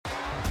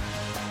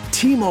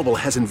T-Mobile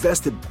has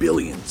invested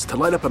billions to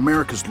light up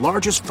America's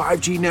largest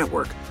 5G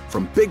network,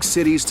 from big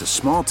cities to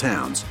small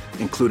towns,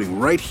 including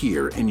right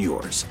here in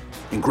yours.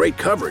 And great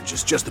coverage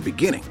is just the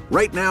beginning.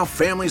 Right now,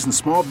 families and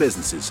small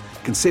businesses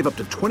can save up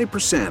to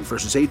 20%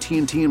 versus AT&T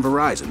and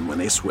Verizon when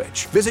they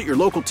switch. Visit your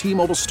local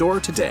T-Mobile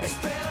store today.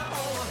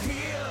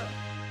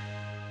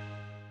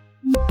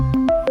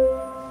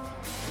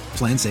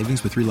 Plan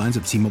savings with 3 lines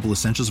of T-Mobile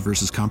Essentials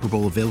versus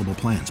comparable available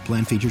plans.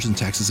 Plan features and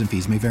taxes and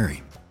fees may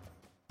vary.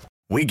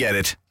 We get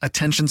it.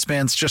 Attention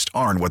spans just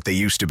aren't what they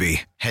used to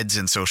be. Heads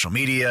in social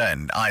media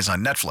and eyes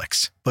on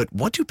Netflix. But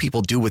what do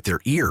people do with their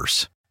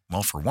ears?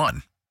 Well, for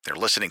one, they're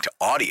listening to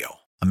audio.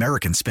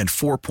 Americans spend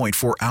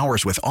 4.4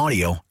 hours with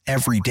audio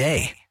every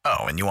day. Oh,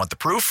 and you want the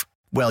proof?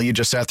 Well, you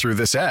just sat through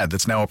this ad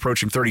that's now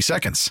approaching 30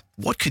 seconds.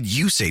 What could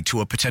you say to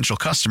a potential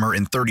customer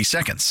in 30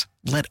 seconds?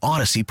 Let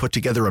Odyssey put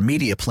together a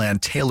media plan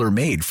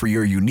tailor-made for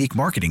your unique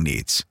marketing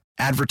needs.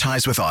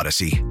 Advertise with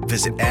Odyssey.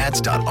 Visit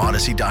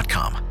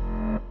ads.odyssey.com.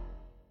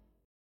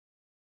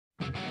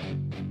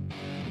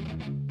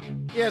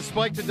 Yeah,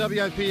 Spike to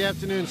WIP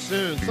afternoon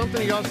soon.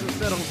 Something he also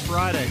said on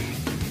Friday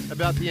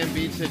about the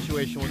Embiid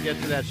situation. We'll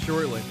get to that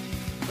shortly.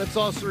 Let's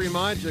also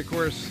remind you, of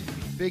course,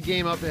 big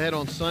game up ahead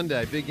on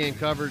Sunday. Big game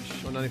coverage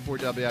on 94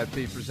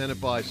 WIP presented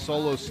by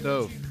Solo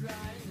Stove.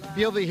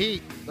 Feel the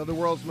heat of the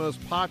world's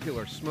most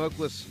popular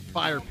smokeless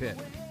fire pit.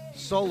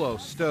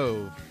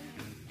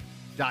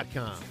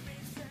 SoloStove.com.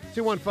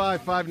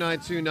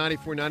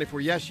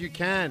 215-592-9494. Yes, you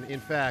can, in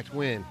fact,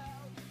 win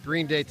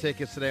Green Day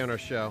tickets today on our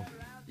show.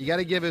 You got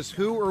to give us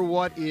who or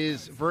what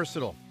is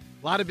versatile.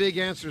 A lot of big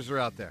answers are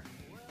out there.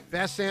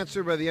 Best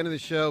answer by the end of the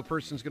show,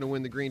 person's going to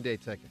win the Green Day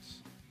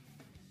tickets.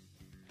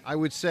 I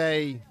would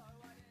say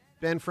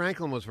Ben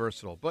Franklin was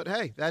versatile, but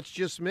hey, that's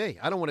just me.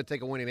 I don't want to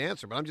take a winning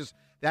answer, but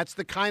that's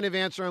the kind of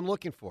answer I'm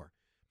looking for.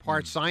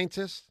 Part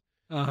scientist,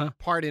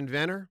 part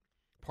inventor,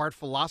 part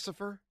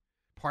philosopher,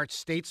 part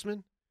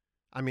statesman.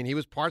 I mean, he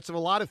was parts of a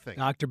lot of things.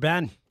 Dr.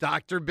 Ben.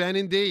 Dr. Ben,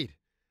 indeed.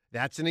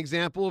 That's an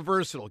example of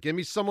versatile. Give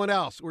me someone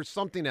else or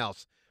something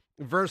else.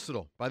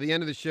 Versatile. By the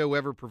end of the show,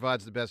 whoever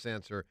provides the best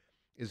answer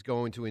is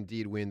going to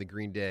indeed win the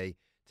Green Day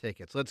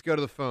tickets. Let's go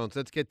to the phones.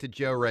 Let's get to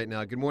Joe right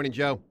now. Good morning,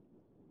 Joe.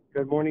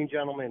 Good morning,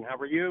 gentlemen. How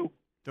are you?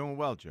 Doing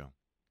well, Joe.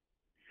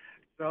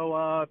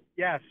 So,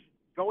 yes,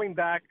 going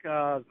back,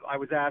 I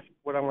was asked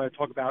what I'm going to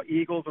talk about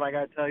Eagles, and I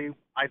got to tell you,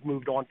 I've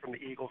moved on from the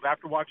Eagles.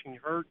 After watching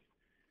Hurts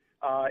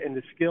in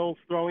the skills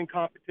throwing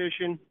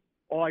competition,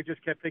 all I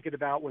just kept thinking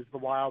about was the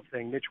wild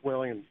thing, Mitch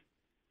Williams.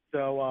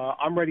 So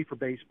I'm ready for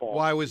baseball.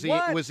 Why was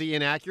he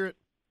inaccurate?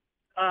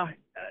 I'll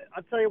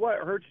tell you what,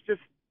 Hurts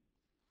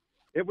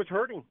it was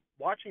hurting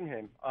watching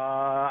him.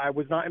 I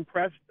was not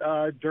impressed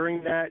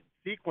during that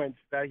sequence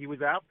that he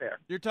was out there.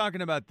 You're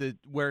talking about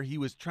where he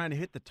was trying to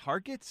hit the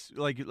targets?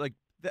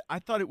 I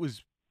thought it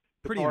was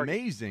pretty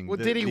amazing. Well,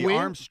 did he win?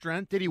 Arm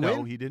strength. Did he win?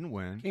 No, he didn't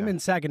win. Came in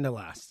second to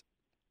last.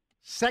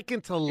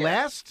 Second to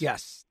last?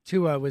 Yes.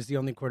 Tua was the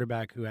only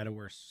quarterback who had a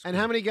worse score. And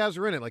how many guys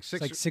were in it? Like six?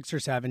 Like 6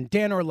 or 7.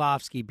 Dan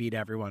Orlovsky beat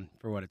everyone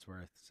for what it's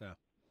worth. So,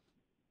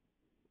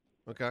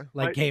 okay.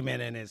 Came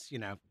in his,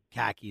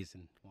 khakis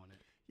and won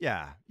it.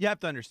 Yeah. You have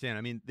to understand.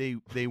 I mean,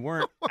 they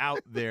weren't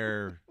out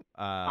there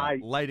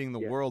lighting the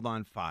world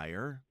on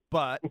fire.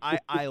 But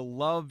I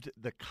loved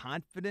the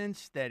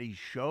confidence that he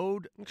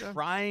showed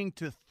trying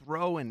to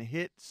throw and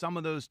hit some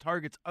of those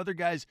targets. Other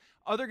guys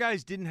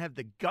didn't have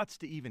the guts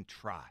to even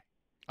try.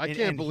 I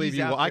can't believe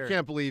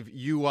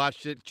you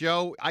watched it,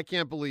 Joe. I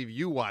can't believe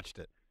you watched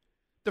it.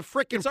 The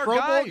frickin' Pro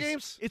Bowl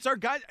games. It's our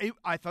guys.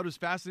 I thought it was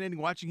fascinating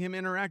watching him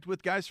interact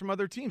with guys from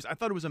other teams. I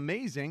thought it was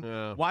amazing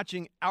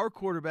watching our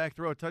quarterback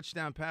throw a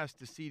touchdown pass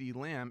to CeeDee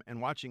Lamb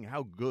and watching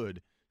how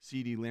good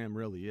CeeDee Lamb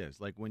really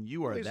is. Like when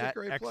you are that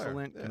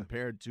excellent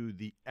compared to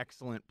the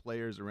excellent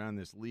players around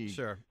this league,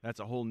 that's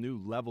a whole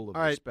new level of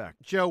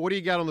respect. Joe, what do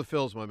you got on the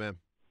Phils, my man?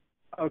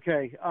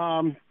 Okay,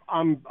 I'm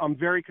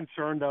very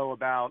concerned though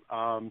about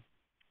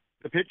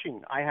the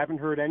pitching. I haven't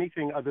heard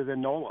anything other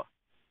than Nola.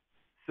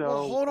 So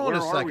hold on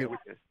a second.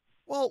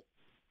 Well,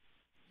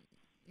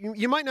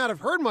 you might not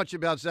have heard much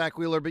about Zach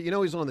Wheeler, but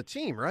he's on the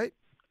team, right?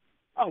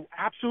 Oh,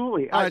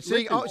 absolutely. All right, so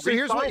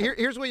here's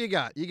what you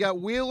got. You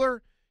got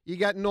Wheeler, you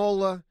got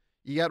Nola,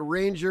 you got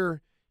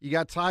Ranger, you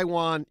got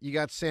Taiwan, you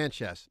got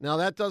Sanchez. Now,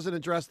 that doesn't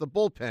address the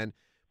bullpen,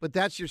 but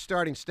that's your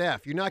starting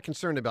staff. You're not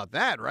concerned about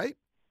that, right?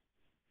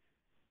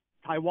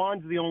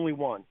 Taiwan's the only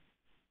one.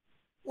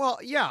 Well,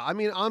 yeah. I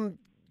mean, I'm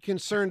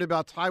concerned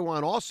about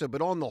Taiwan also,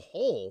 but on the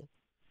whole.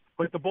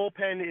 But the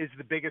bullpen is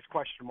the biggest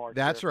question mark.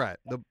 That's right.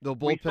 The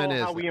bullpen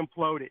is.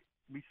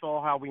 We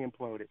saw how we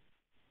imploded.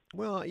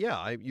 Well,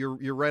 yeah,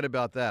 you're right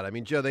about that. I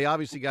mean, Joe, they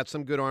obviously got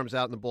some good arms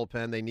out in the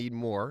bullpen. They need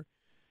more,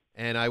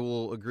 and I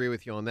will agree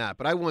with you on that.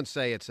 But I wouldn't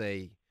say it's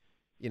a,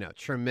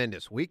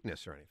 tremendous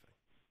weakness or anything.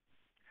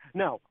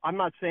 No, I'm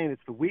not saying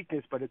it's the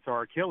weakness, but it's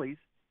our Achilles.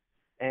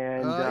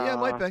 And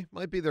it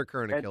might be their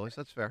current Achilles.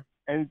 That's fair.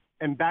 And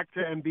back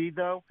to Embiid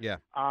though. Yeah.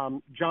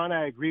 John,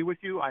 I agree with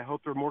you. I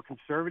hope they're more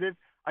conservative.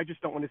 I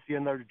just don't want to see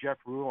another Jeff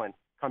Ruland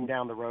come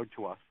down the road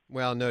to us.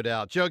 Well, no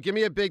doubt. Joe, give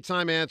me a big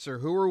time answer.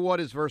 Who or what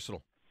is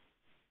versatile?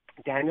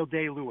 Daniel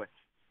Day-Lewis.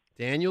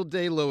 Daniel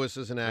Day-Lewis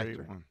is an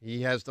actor.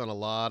 He has done a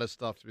lot of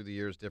stuff through the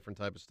years, different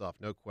type of stuff,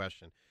 no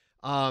question.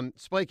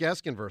 Spike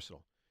Eskin,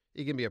 versatile.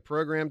 He can be a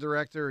program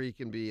director. He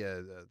can be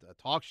a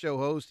talk show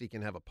host. He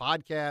can have a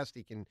podcast.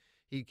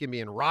 He can be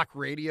in rock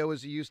radio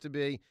as he used to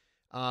be.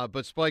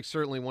 But Spike's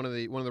certainly one of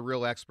the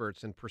real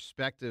experts and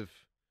perspective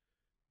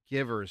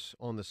givers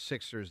on the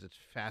Sixers. It's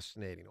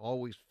fascinating,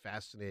 always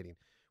fascinating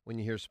when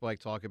you hear Spike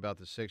talk about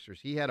the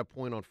Sixers. He had a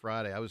point on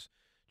Friday. I was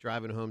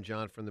driving home,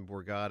 John, from the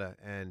Borgata,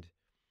 and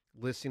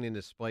listening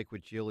to Spike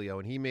with Giglio,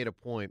 and he made a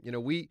point. You know,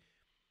 we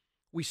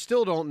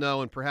still don't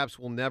know, and perhaps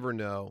we'll never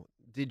know,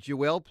 did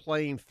Joel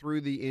playing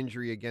through the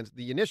injury against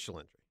the initial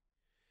injury,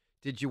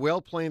 did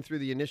Joel playing through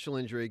the initial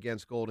injury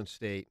against Golden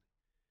State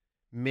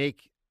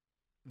make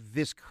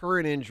this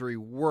current injury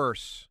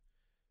worse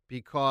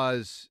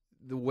because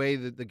the way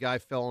that the guy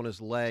fell on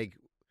his leg,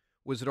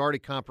 was it already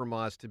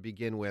compromised to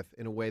begin with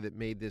in a way that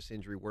made this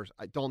injury worse?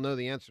 I don't know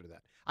the answer to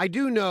that. I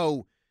do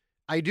know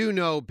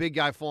big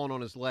guy falling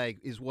on his leg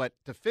is what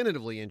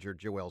definitively injured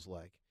Joel's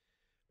leg.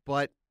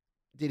 But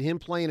did him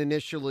playing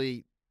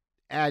initially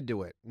add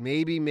to it?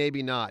 Maybe,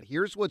 maybe not.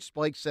 Here's what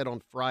Spike said on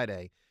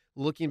Friday,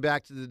 looking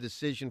back to the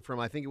decision from,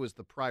 I think it was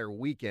the prior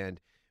weekend,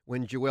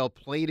 when Joel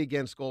played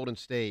against Golden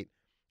State.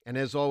 And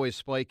as always,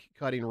 Spike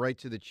cutting right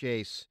to the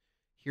chase.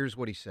 Here's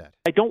what he said.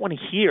 I don't want to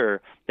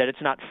hear that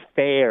it's not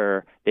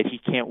fair that he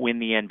can't win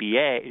the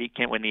NBA, he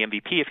can't win the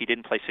MVP if he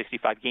didn't play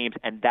 65 games,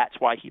 and that's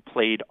why he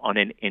played on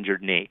an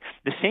injured knee.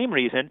 The same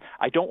reason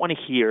I don't want to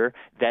hear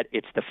that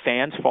it's the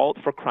fans' fault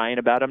for crying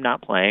about him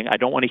not playing. I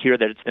don't want to hear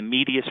that it's the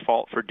media's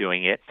fault for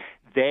doing it.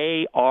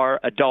 They are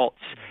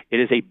adults. It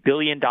is a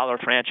billion-dollar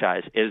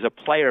franchise. It is a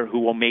player who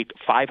will make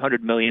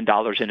 $500 million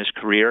in his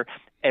career.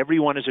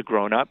 Everyone is a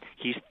grown-up.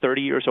 He's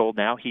 30 years old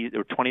now. He's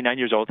 29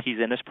 years old. He's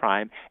in his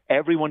prime.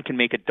 Everyone can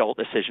make adult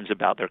decisions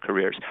about their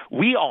careers.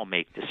 We all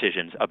make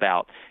decisions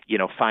about,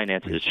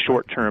 finances,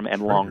 short-term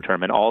and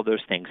long-term, and all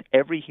those things.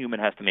 Every human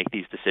has to make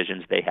these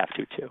decisions. They have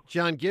to, too.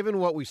 John, given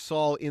what we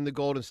saw in the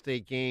Golden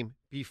State game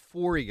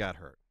before he got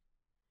hurt,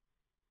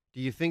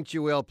 do you think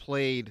Joel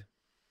played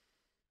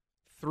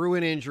through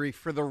an injury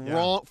for the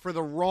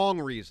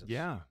wrong reasons?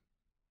 Yeah,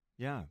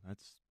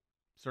 that's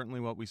certainly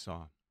what we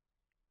saw,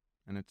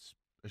 and it's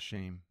a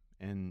shame.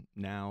 And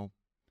now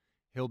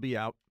he'll be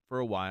out for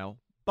a while,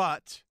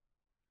 but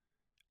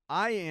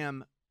I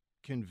am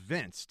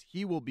convinced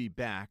he will be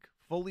back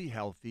fully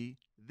healthy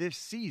this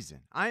season.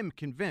 I am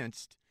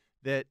convinced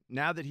that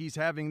now that he's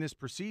having this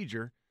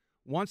procedure,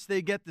 once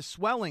they get the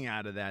swelling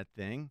out of that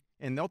thing,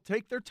 and they'll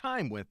take their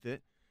time with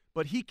it,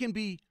 but he can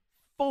be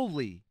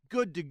fully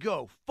good to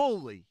go,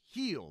 fully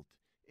healed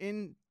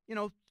in,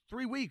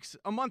 3 weeks,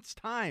 a month's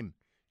time.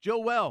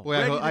 Joel,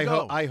 ready to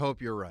go. I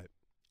hope you're right.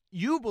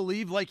 You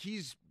believe like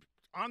he's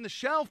on the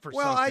shelf or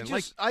something.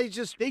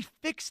 They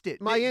fixed it.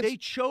 They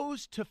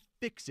chose to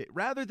fix it.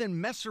 Rather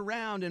than mess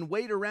around and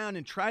wait around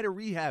and try to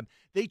rehab,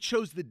 they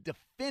chose the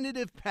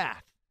definitive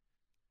path.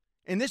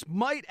 And this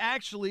might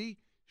actually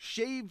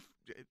shave,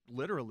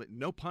 literally,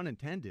 no pun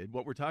intended,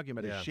 what we're talking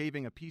about is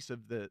shaving a piece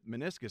of the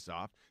meniscus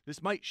off.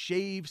 This might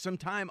shave some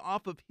time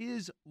off of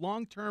his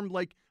long-term,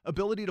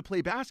 ability to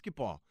play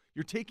basketball.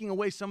 You're taking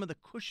away some of the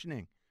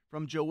cushioning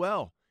from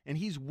Joel. And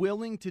he's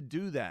willing to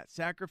do that,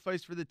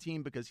 sacrifice for the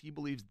team, because he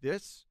believes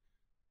this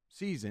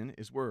season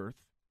is worth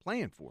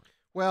playing for.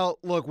 Well,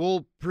 look,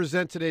 we'll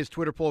present today's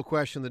Twitter poll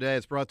question of the day.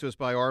 It's brought to us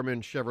by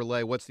Armin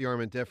Chevrolet. What's the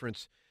Armin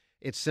difference?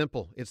 It's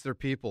simple. It's their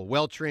people.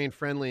 Well-trained,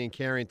 friendly, and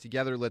caring.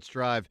 Together, let's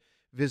drive.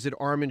 Visit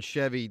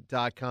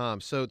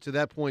ArminChevy.com. So to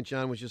that point,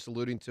 John was just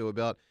alluding to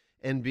about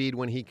Embiid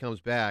when he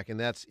comes back, and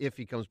that's if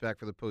he comes back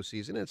for the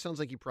postseason. And it sounds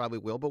like he probably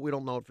will, but we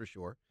don't know it for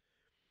sure.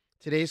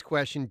 Today's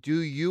question, do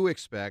you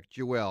expect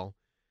Joel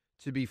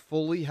to be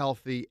fully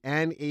healthy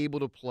and able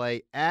to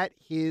play at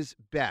his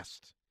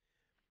best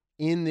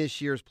in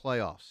this year's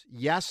playoffs?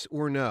 Yes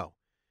or no?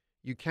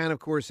 You can, of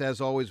course, as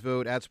always,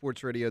 vote at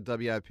Sports Radio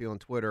WIP on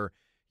Twitter.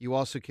 You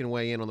also can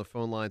weigh in on the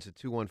phone lines at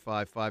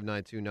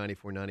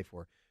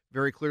 215-592-9494.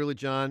 Very clearly,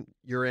 John,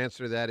 your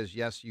answer to that is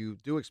yes, you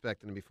do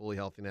expect him to be fully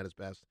healthy and at his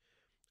best.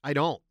 I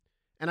don't.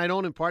 And I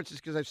don't in part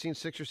just because I've seen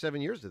 6 or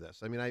 7 years of this.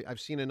 I mean, I've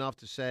seen enough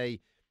to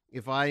say,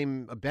 if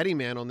I'm a betting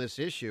man on this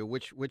issue,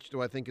 which do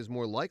I think is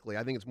more likely?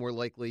 I think it's more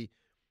likely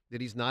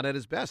that he's not at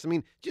his best. I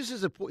mean, just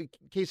as a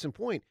case in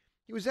point,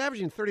 he was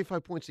averaging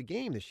 35 points a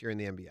game this year in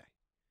the NBA.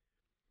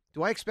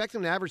 Do I expect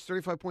him to average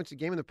 35 points a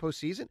game in the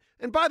postseason?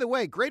 And by the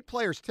way, great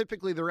players,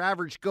 typically their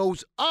average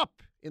goes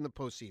up in the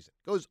postseason.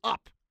 Goes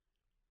up.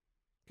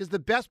 Because the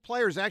best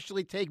players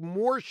actually take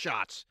more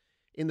shots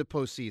in the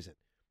postseason.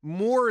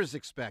 More is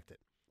expected.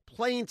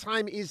 Playing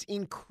time is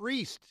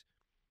increased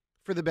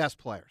for the best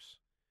players.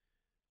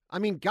 I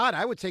mean, God,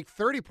 I would take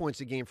 30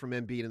 points a game from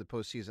Embiid in the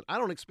postseason. I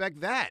don't expect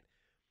that.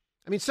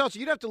 I mean, Seltzer,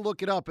 you'd have to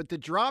look it up, but the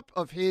drop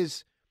of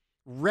his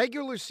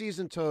regular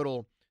season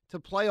total to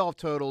playoff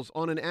totals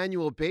on an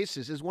annual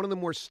basis is one of the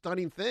more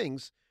stunning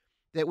things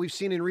that we've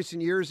seen in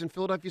recent years in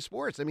Philadelphia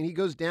sports. I mean, he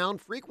goes down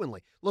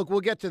frequently. Look, we'll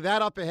get to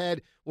that up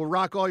ahead. We'll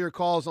rock all your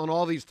calls on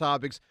all these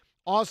topics.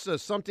 Also,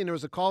 there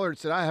was a caller that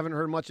said, I haven't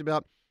heard much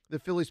about the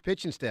Phillies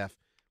pitching staff.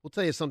 We'll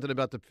tell you something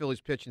about the Phillies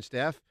pitching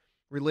staff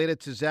related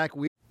to Zach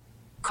Wheeler.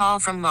 Call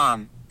from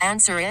mom.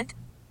 Answer it.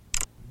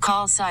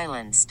 Call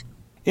silenced.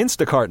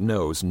 Instacart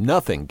knows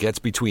nothing gets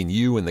between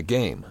you and the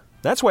game.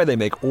 That's why they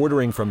make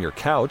ordering from your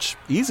couch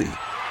easy.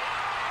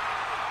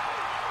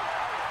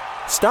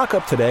 Stock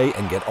up today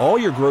and get all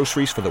your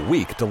groceries for the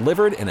week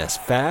delivered in as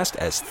fast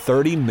as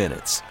 30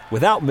 minutes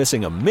without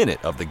missing a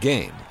minute of the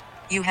game.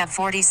 You have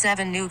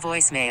 47 new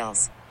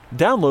voicemails.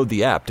 Download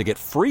the app to get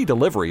free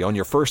delivery on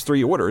your first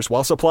 3 orders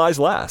while supplies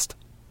last.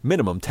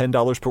 Minimum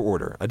 $10 per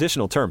order.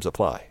 Additional terms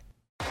apply.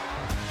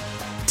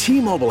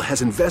 T-Mobile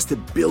has invested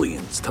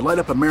billions to light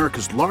up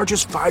America's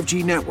largest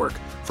 5G network,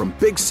 from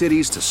big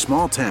cities to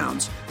small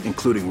towns,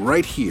 including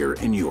right here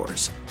in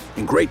yours.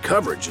 And great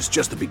coverage is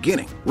just the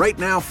beginning. Right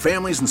now,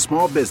 families and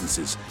small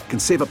businesses can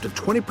save up to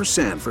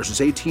 20%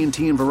 versus AT&T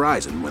and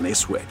Verizon when they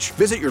switch.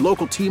 Visit your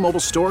local T-Mobile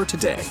store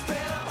today.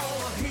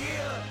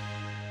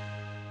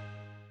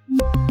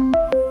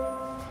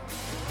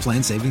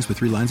 Plan savings with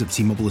 3 lines of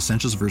T-Mobile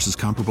Essentials versus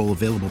comparable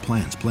available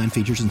plans. Plan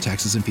features and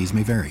taxes and fees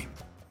may vary.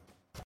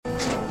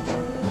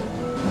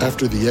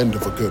 After the end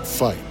of a good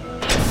fight,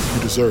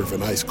 you deserve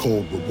an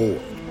ice-cold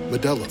reward.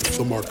 Modelo is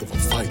the mark of a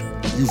fighter.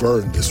 You've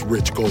earned this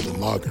rich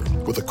golden lager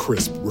with a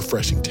crisp,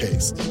 refreshing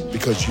taste.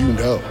 Because you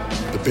know,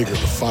 the bigger the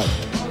fight,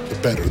 the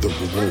better the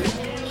reward.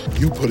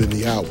 You put in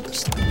the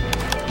hours,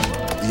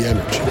 the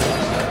energy,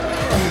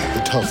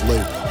 the tough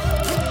labor.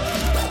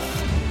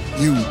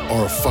 You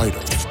are a fighter,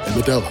 and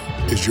Modelo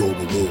is your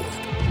reward.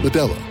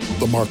 Modelo,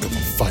 the mark of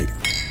a fighter.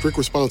 Drink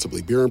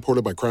responsibly. Beer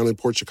imported by Crown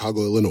Imports, Chicago,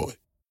 Illinois.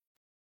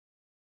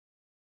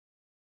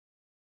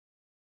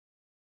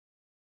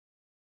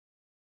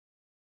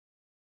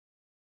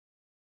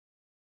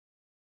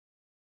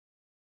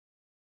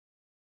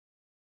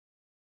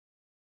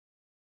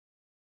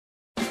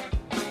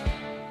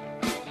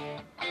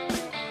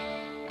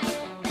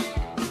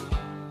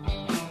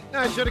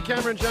 Joe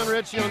DeCamera, John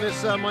Ritchie on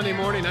this Monday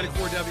morning,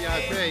 94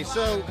 WIP.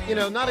 So,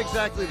 not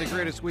exactly the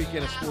greatest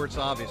weekend of sports,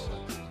 obviously.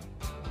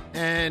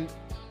 And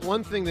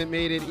one thing that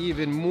made it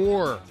even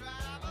more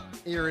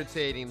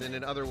irritating than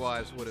it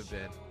otherwise would have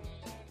been,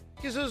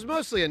 because it was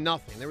mostly a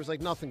nothing. There was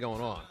nothing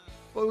going on.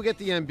 But we get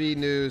the MB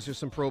news. There's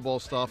some Pro Bowl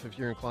stuff if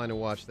you're inclined to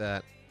watch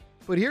that.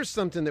 But here's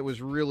something that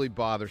was really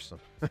bothersome.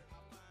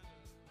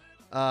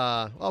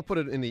 I'll put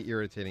it in the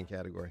irritating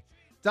category.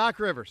 Doc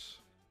Rivers,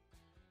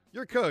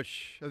 your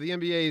coach of the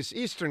NBA's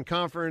Eastern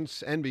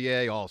Conference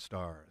NBA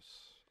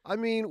All-Stars. I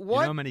mean, what?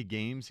 You know how many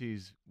games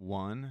he's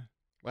won?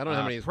 I don't know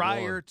how many he's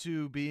prior won.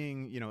 to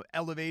being,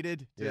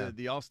 elevated to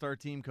the All-Star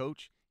team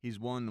coach. He's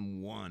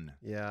won one.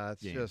 Yeah,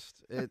 it's game.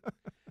 just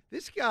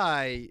this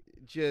guy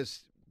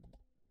just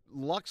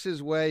lucks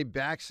his way,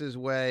 backs his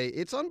way.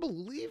 It's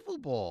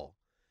unbelievable.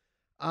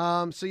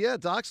 So yeah,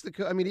 Doc's the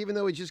coach. I mean, even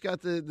though he just got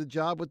the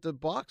job with the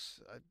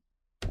Bucks,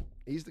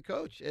 he's the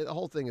coach. The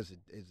whole thing is a joke.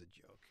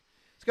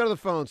 Let's go to the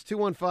phones.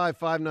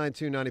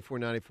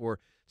 215-592-9494.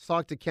 Let's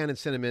talk to Ken in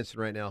Cinnamonston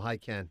right now. Hi,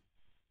 Ken.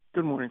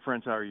 Good morning,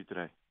 friends. How are you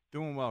today?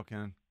 Doing well,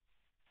 Ken.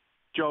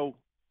 Joe,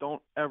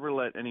 don't ever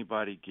let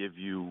anybody give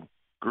you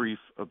grief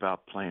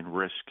about playing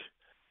Risk.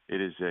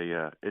 It's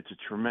a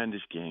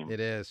tremendous game. It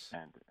is.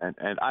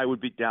 And I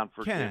would be down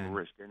for Ken. a game of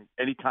Risk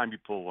anytime you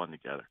pull one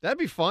together. That'd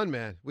be fun,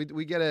 man.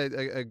 We get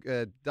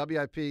a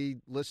WIP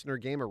listener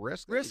game of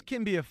Risk. Risk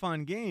can be a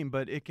fun game,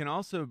 but it can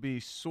also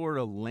be sort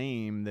of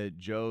lame that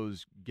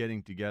Joe's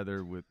getting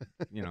together with,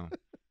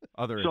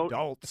 other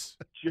adults.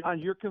 John,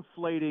 you're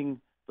conflating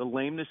the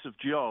lameness of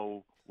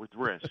Joe with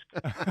Risk.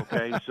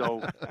 Okay,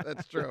 so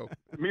that's true.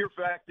 The mere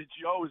fact that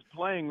Joe is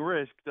playing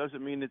Risk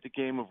doesn't mean that the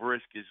game of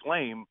Risk is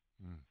lame.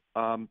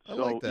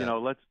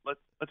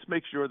 Let's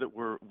make sure that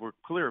we're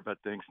clear about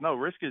things. No,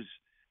 Risk is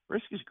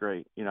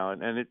great,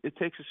 and it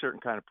takes a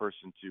certain kind of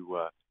person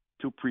to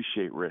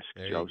appreciate Risk,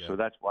 Joe. So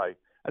that's why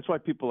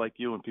people like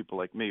you and people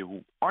like me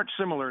who aren't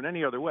similar in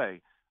any other way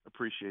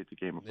appreciate the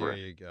game of Risk. There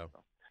you go.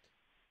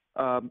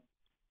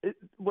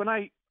 When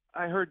I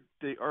heard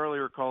the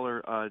earlier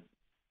caller,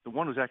 the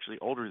one was actually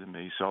older than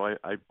me, so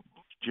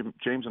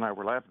James and I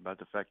were laughing about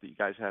the fact that you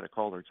guys had a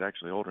caller that's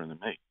actually older than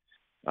me.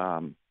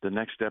 The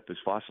next step is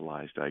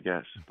fossilized, I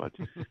guess. But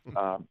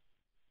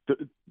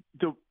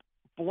the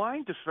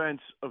blind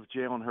defense of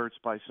Jalen Hurts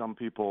by some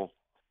people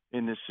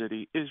in this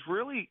city is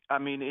really,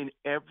 in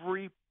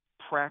every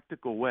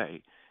practical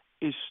way,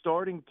 is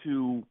starting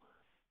to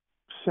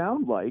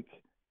sound like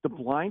the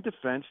blind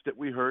defense that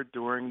we heard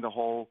during the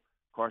whole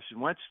Carson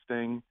Wentz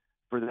thing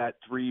for that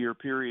 3-year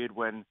period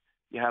when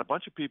you had a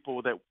bunch of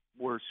people that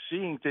were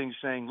seeing things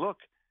saying, look,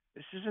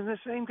 this isn't the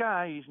same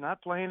guy. He's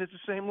not playing at the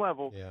same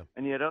level. Yeah.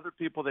 And you had other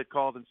people that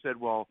called and said,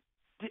 well,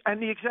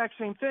 and the exact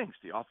same things.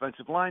 The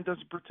offensive line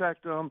doesn't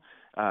protect them.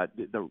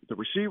 The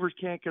receivers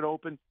can't get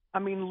open.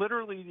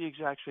 Literally the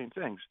exact same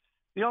things.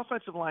 The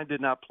offensive line did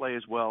not play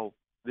as well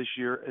this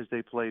year as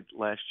they played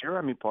last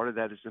year. Part of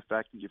that is the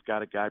fact that you've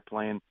got a guy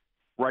playing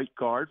right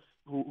guard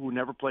who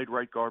never played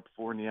right guard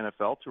before in the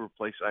NFL to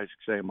replace Isaac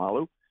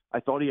Seumalo. I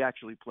thought he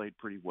actually played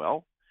pretty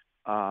well.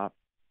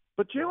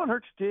 But Jalen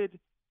Hurts did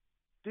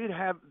did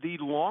have the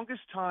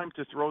longest time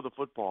to throw the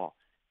football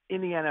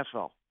in the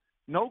NFL.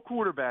 No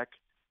quarterback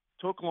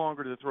took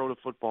longer to throw the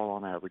football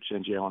on average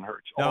than Jalen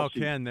Hurts. No,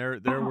 Ken, there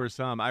were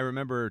some. I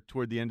remember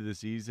toward the end of the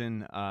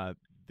season,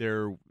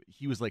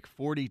 he was like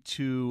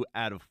 42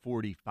 out of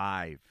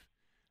 45.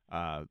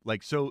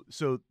 So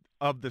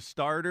of the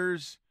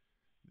starters,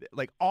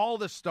 like all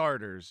the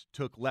starters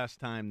took less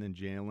time than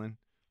Jalen.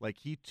 Like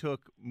he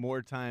took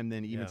more time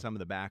than even some of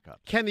the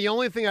backups. Ken, the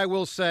only thing I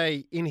will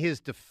say in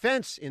his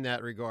defense in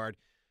that regard,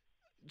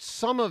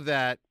 some of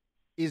that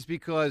is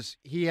because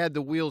he had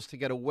the wheels to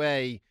get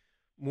away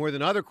more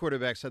than other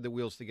quarterbacks had the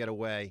wheels to get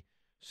away.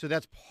 So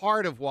that's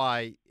part of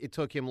why it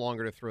took him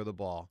longer to throw the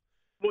ball.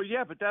 Well,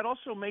 yeah, but that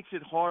also makes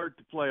it hard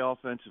to play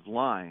offensive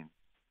line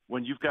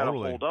when you've got to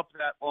hold up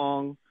that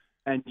long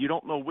and you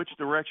don't know which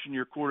direction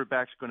your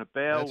quarterback's going to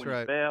bail That's when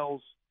right. he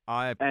bails.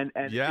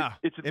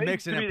 It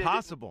makes it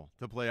impossible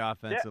to play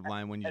offensive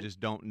line when you just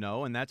don't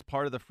know, and that's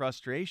part of the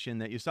frustration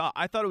that you saw.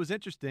 I thought it was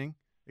interesting.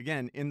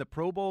 Again, in the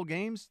Pro Bowl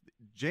games,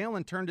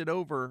 Jalen turned it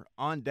over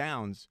on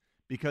downs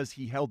because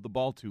he held the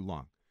ball too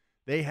long.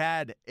 They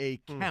had a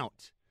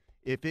count.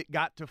 If it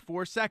got to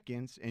 4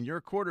 seconds and you're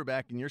a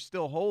quarterback and you're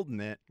still holding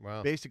it,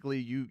 basically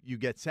you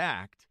get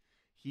sacked.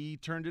 He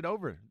turned it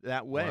over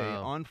that way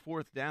on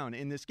 4th down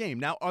in this game.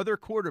 Now, other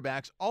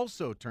quarterbacks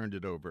also turned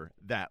it over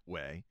that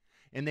way,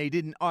 and they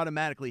didn't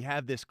automatically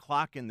have this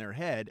clock in their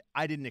head.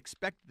 I didn't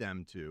expect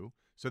them to,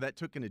 so that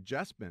took an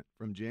adjustment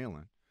from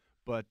Jalen.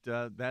 But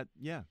that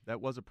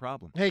was a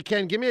problem. Hey,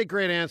 Ken, give me a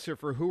great answer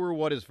for who or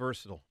what is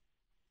versatile.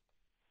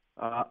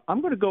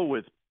 I'm going to go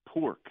with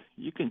pork.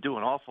 You can do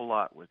an awful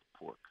lot with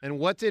pork. And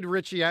what did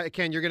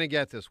Ken, you're going to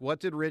get this. What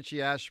did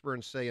Richie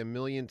Ashburn say a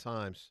million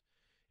times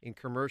in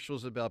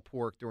commercials about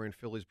pork during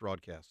Phillies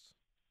broadcasts?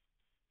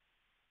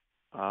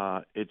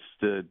 It's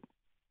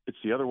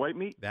the other white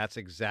meat? That's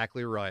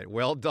exactly right.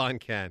 Well done,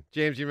 Ken.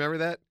 James, you remember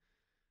that?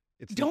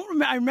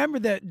 I remember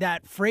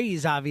that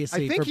phrase,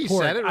 obviously. I think for he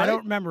pork. said it, right? I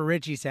don't remember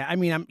Richie saying. I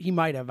mean, he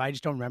might have. I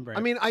just don't remember it.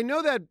 I mean, I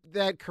know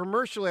that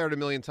commercial aired a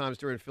million times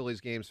during Phillies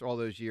games for all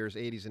those years,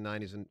 80s and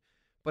 90s,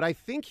 but I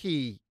think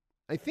he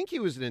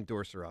was an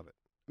endorser of it.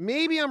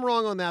 Maybe I'm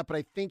wrong on that, but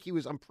I think he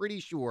was. I'm pretty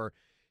sure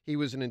he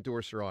was an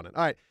endorser on it.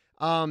 All right,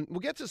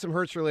 we'll get to some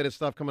Hurts-related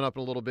stuff coming up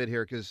in a little bit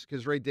here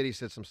because Ray Didinger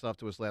said some stuff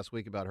to us last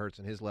week about Hurts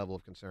and his level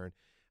of concern.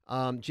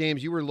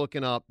 James, you were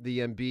looking up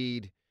the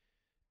Embiid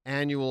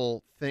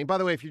annual thing. By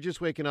the way, if you're just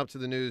waking up to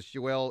the news,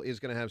 Joel is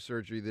going to have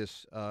surgery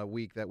this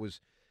week. That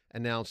was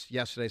announced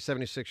yesterday.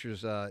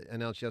 76ers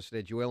announced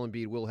yesterday Joel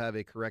Embiid will have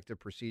a corrective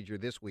procedure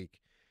this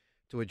week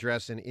to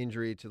address an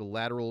injury to the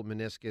lateral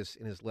meniscus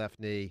in his left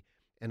knee.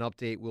 An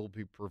update will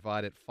be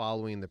provided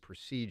following the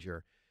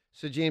procedure.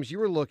 So, James, you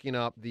were looking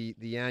up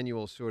the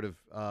annual sort of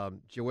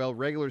Joel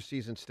regular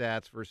season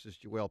stats versus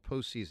Joel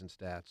postseason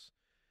stats.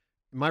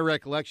 My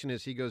recollection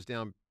is he goes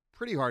down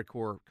pretty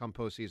hardcore come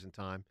postseason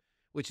time,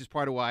 which is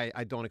part of why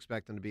I don't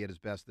expect him to be at his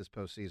best this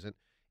postseason,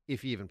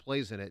 if he even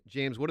plays in it.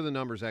 James, what do the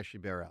numbers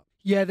actually bear out?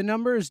 Yeah, the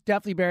numbers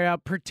definitely bear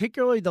out,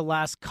 particularly the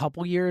last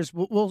couple years.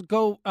 We'll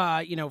go,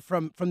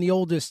 from the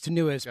oldest to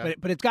newest,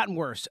 but it's gotten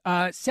worse.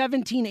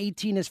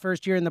 17-18 his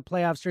first year in the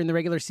playoffs during the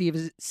regular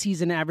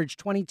season,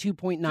 averaged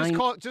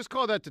 22.9. Just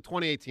call that the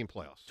 2018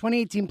 playoffs.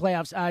 2018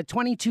 playoffs,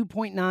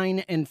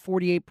 22.9 and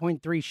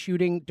 48.3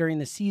 shooting during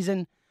the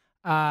season.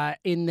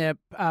 In the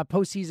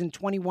postseason,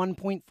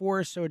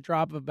 21.4, so a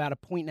drop of about a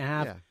point and a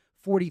half.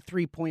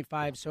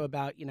 43.5, so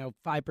about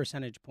 5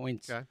 percentage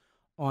points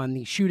on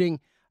the shooting.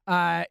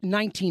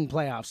 19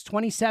 playoffs,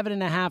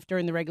 27.5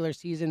 during the regular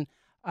season,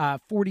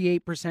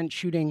 48%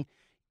 shooting.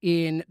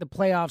 In the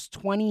playoffs,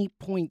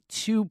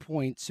 20.2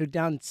 points, so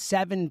down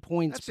 7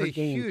 points per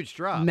game. That's a huge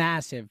drop.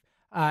 Massive.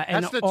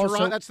 That's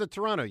the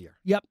Toronto year.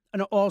 Yep,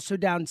 and also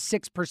down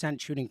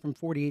 6% shooting from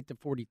 48 to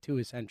 42,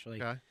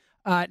 essentially. Okay.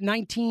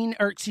 20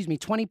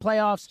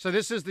 playoffs. So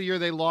this is the year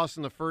they lost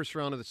in the first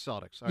round of the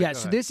Celtics. Right,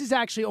 so this is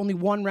actually only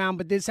one round,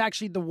 but this is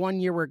actually the 1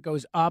 year where it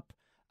goes up.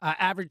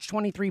 Average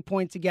 23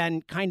 points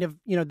again, kind of,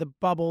 the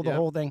bubble, the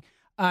whole thing.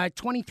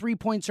 23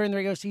 points during the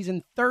regular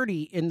season,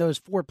 30 in those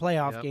 4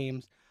 playoff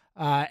games.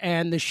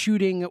 And the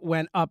shooting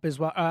went up as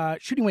well.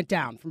 Shooting went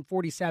down from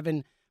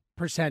 47%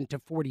 to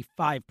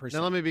 45%.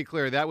 Now, let me be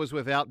clear. That was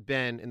without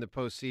Ben in the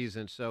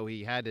postseason, so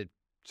he had to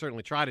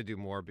certainly try to do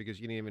more because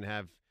you didn't even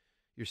have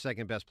your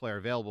second best player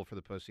available for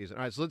the postseason. All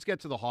right, so let's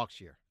get to the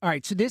Hawks year. All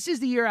right, so this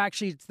is the year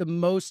actually it's the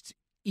most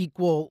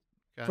equal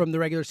from the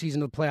regular season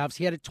to the playoffs.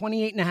 He had a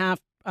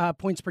 28.5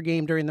 points per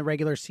game during the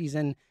regular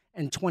season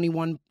and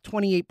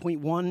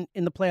 28.1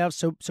 in the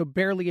playoffs, so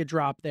barely a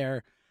drop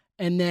there.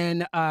 And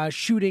then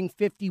shooting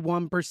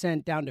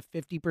 51% down to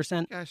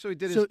 50%. Yeah, so he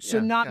did so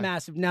not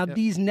massive. Now,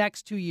 these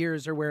next 2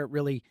 years are where it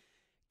really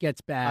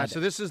gets bad. All right, so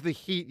this is the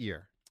Heat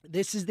year.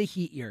 This is the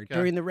Heat year. Okay.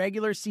 During the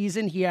regular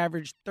season, he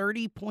averaged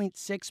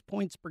 30.6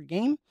 points per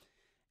game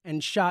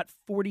and shot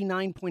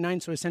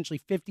 49.9, so essentially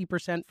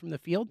 50% from the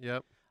field.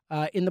 Yep.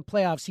 In the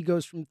playoffs, he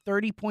goes from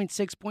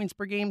 30.6 points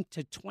per game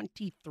to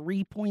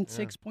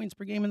 23.6 points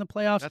per game in the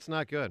playoffs. That's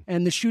not good.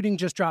 And the shooting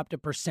just dropped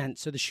 1%,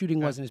 so the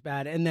shooting wasn't as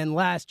bad. And then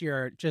last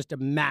year, just a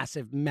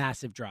massive,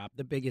 massive drop,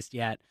 the biggest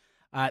yet.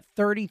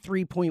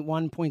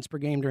 33.1 points per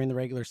game during the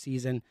regular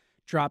season,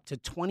 dropped to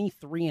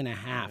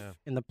 23.5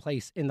 in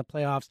the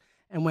playoffs,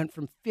 and went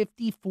from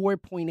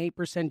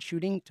 54.8%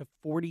 shooting to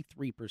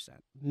 43%.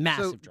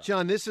 Massive drop.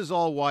 John, this is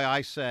all why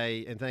I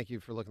say, and thank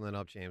you for looking that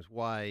up, James,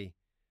 why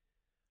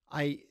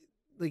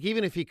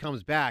even if he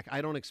comes back,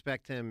 I don't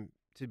expect him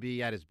to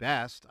be at his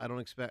best. I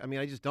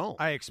just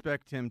don't. I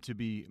expect him to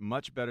be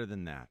much better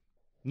than that.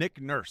 Nick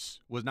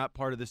Nurse was not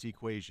part of this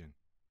equation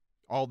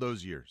all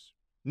those years.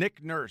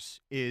 Nick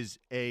Nurse is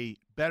a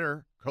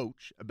better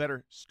coach, a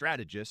better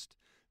strategist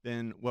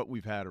than what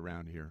we've had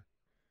around here.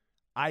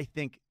 I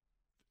think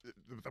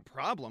the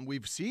problem,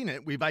 we've seen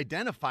it, we've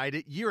identified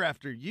it year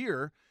after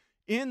year.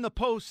 In the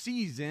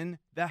postseason,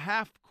 the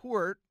half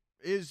court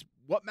is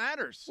what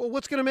matters. Well,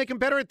 what's going to make him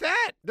better at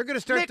that? They're going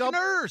to start Nick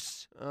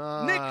Nurse.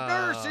 Nick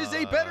Nurse is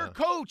a better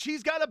coach.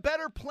 He's got a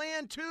better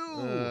plan,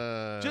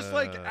 too. Just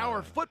like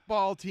our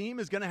football team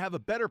is going to have a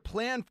better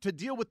plan to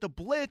deal with the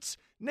blitz,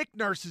 Nick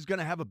Nurse is going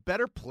to have a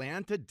better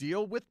plan to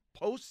deal with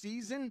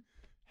postseason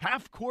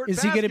half-court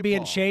basketball. Is he going to be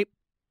in shape?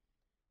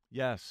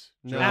 Yes.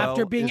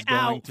 After being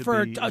out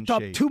for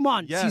 2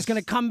 months, he's going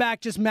to come back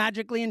just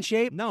magically in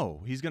shape?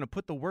 No, he's going to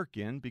put the work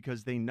in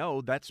because they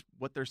know that's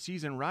what their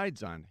season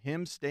rides on,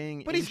 him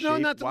staying but in he's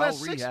known shape that the while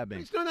last rehabbing.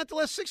 He's known that the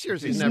last 6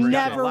 years. He's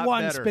never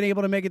once been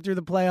able to make it through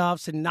the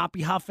playoffs and not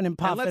be huffing and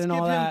puffing and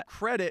all that. Let's give him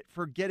credit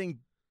for getting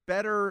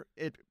better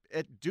at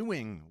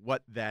doing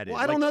what that is.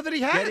 Well, I don't know that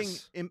he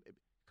has.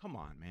 Come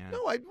on, man.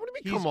 No, what do you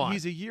mean, come on?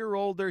 He's a year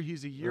older.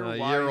 He's a year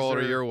wiser. A year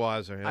older, year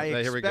wiser.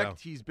 Here we go. I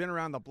expect he's been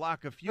around the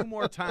block a few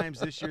more times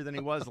this year than he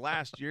was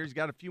last year. He's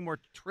got a few more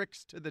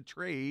tricks to the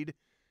trade.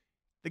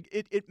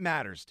 It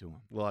matters to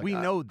him. Look, we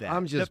know that.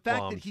 I'm just the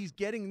fact bummed. that he's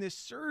getting this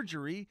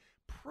surgery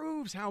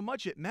proves how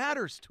much it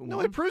matters to him.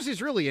 No, it proves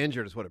he's really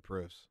injured is what it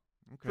proves.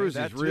 Okay, proves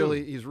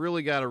he's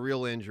really got a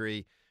real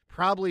injury.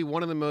 Probably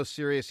one of the most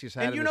serious he's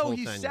had in his whole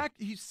tenure.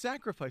 He's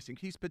sacrificing.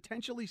 He's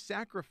potentially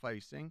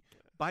sacrificing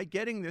by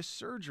getting this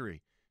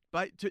surgery.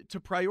 But to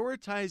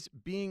prioritize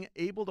being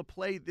able to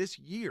play this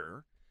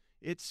year,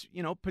 it's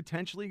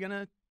potentially going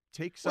to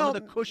take some of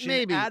the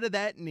cushion out of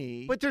that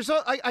knee. But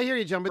I hear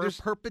you, John. But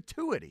there's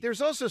perpetuity.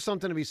 There's also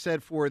something to be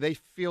said for they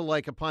feel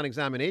like upon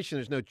examination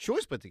there's no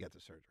choice but to get the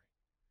surgery.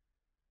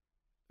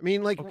 I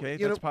mean,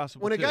 that's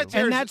possible when too.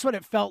 And that's what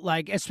it felt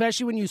like,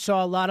 especially when you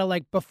saw a lot of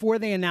before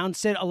they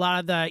announced it, a lot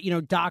of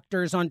the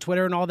doctors on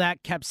Twitter and all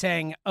that kept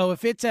saying, "Oh,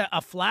 if it's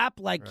a flap,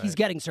 he's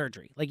getting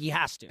surgery, he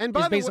has to." And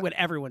basically what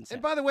everyone said.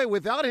 And by the way,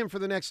 without him for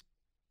the next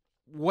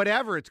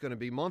whatever it's going to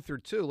be, month or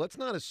two, let's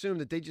not assume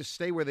that they just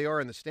stay where they are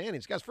in the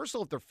standings, guys. First of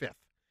all, they're fifth,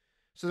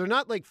 so they're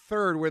not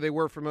third where they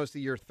were for most of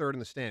the year, third in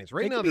the standings.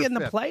 Right now, they're in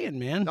fifth. the play-in,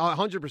 man.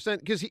 100%.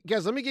 Because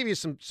guys, let me give you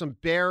some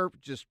bare,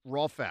 just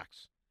raw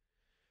facts.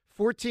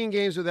 14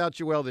 games without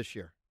Joel this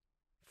year.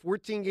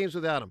 14 games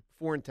without him.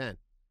 4-10.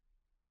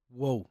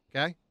 Whoa.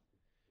 Okay?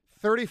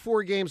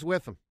 34 games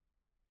with him.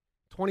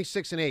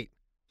 26-8.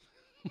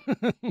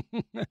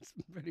 That's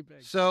pretty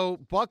big. So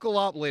buckle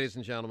up, ladies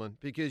and gentlemen,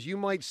 because you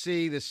might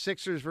see the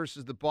Sixers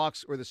versus the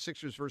Bucks or the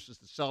Sixers versus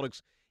the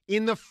Celtics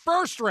in the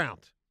first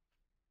round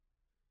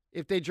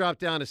if they drop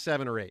down to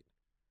 7 or 8.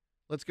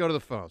 Let's go to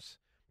the phones.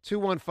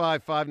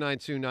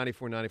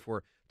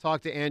 215-592-9494.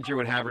 Talk to Andrew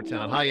in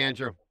Havertown. Hi,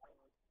 Andrew.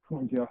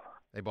 Hi, Joe.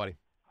 Hey, buddy.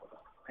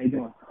 How you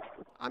doing?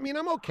 I mean,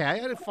 I'm okay. I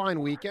had a fine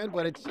weekend,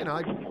 but it's,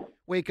 I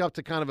wake up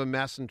to kind of a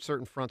mess in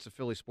certain fronts of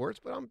Philly sports,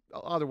 but I'm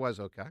otherwise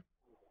okay.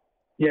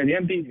 Yeah, the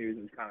Embiid news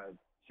is kind of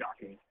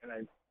shocking,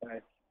 and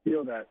I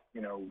feel that,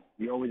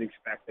 we always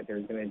expect that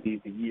there's going to be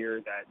the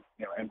year that,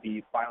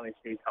 Embiid finally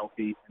stays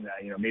healthy and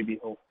that, maybe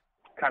he'll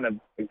kind of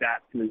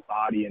adapt to his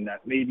body and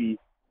that maybe,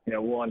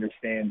 we'll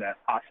understand that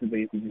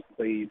possibly if he just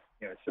played,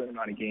 a certain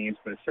amount of games,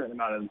 but a certain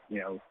amount of,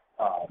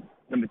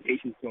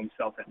 limitations to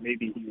himself that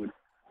maybe he would,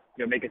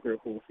 make it through a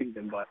full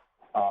season. But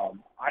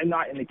I'm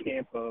not in the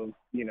camp of,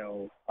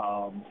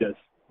 just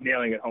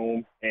nailing it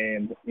home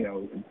and,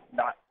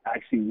 not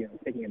actually,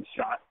 taking a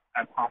shot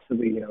at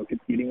possibly,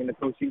 competing in the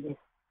postseason.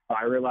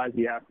 I realize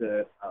you have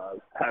to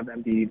have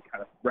Embiid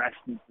kind of rest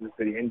for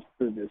the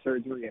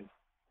surgery. And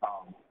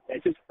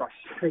it's just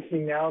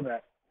frustrating now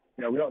that,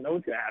 we don't know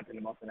what's going to happen in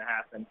a month and a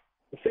half. And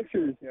the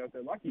Sixers, if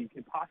they're lucky,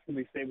 could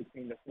possibly stay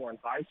between the 4 and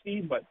 5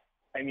 seed, but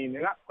I mean,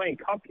 they're not playing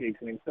cupcakes.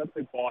 I mean, they'll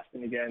play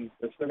Boston again.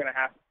 They're still going to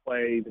have to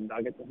play the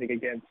Nuggets, I think,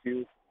 again,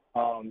 too.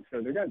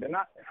 So they're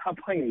not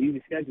playing an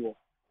easy schedule.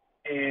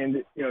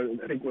 And,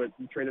 I think what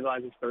the trade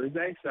deadline is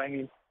Thursday. So, I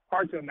mean,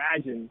 hard to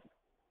imagine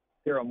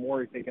Daryl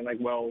Morey thinking,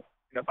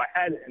 if I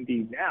had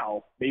Embiid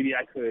now, maybe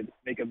I could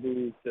make a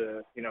move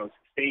to,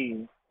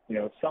 sustain,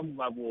 some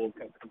level of,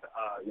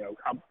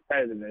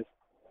 competitiveness.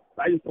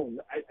 But I just don't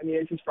 – I mean,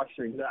 it's just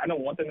frustrating. I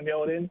don't want them to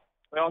mail it in.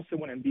 I also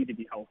want Embiid to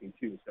be healthy,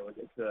 too, so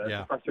it's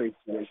a frustrating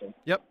situation.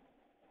 Yep.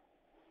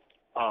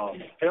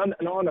 And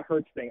on the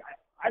Hurts thing,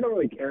 I don't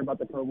really care about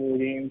the Pro Bowl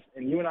games.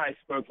 And you and I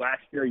spoke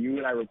last year. You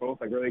and I were both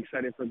really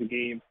excited for the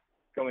game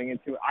going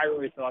into it. I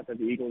really thought that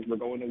the Eagles were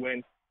going to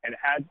win, and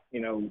had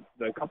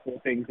the couple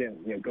of things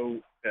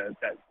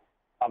that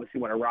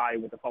obviously went awry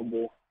with the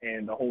fumble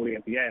and the holding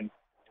at the end.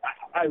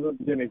 I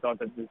legitimately thought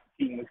that this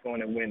team was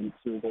going to win the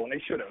Super Bowl, and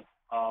they should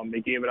have. They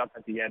gave it up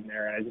at the end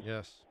there, and I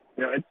just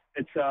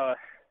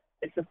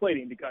it's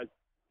deflating because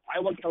I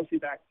want Kelsey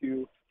back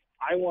too.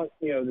 I want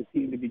the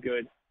team to be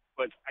good.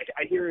 But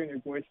I hear it in your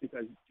voice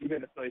because you've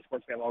been a Philly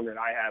sports fan longer than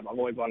I have. I've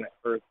only been on that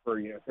earth for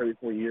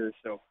 34 years.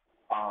 So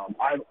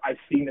I've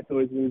seen the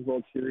Phillies lose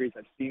World Series.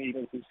 I've seen the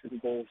Eagles lose Super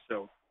Bowls.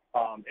 So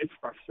it's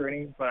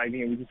frustrating. But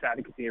we just have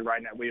to continue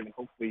riding that wave, and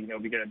hopefully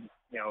we get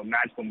a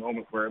magical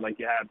moment where like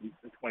you have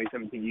the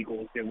 2017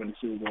 Eagles did win the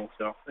Super Bowl.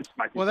 So that's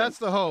my. Well, that's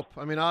the hope.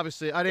 I mean,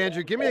 obviously,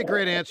 Andrew, give me a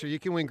great answer. You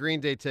can win Green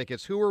Day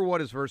tickets. Who or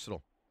what is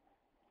versatile?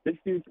 This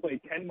dude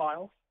played Ken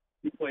Miles.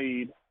 He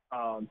played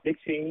Dick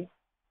Cheney.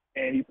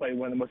 And he played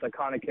one of the most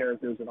iconic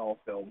characters in all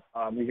film.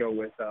 We go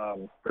with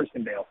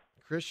Christian Bale.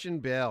 Christian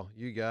Bale,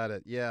 you got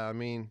it. Yeah, I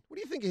mean, what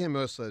do you think of him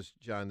most as,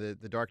 John? The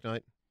Dark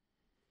Knight?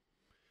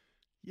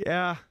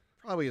 Yeah.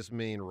 Probably his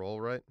main role,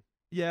 right?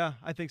 Yeah,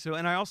 I think so.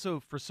 And I also,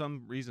 for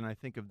some reason, I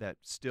think of that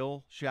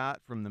still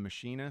shot from The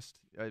Machinist.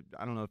 I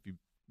don't know if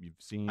you've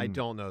seen. I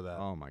don't know that.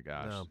 Oh, my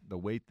gosh. No. The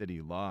weight that he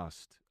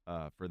lost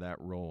for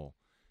that role,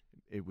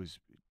 it was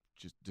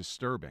just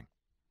disturbing,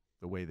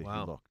 the way that he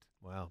looked.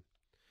 Wow.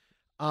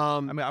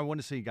 I mean, I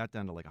want to say he got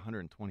down to like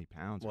 120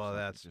 pounds. Well,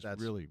 that's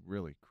really,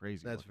 really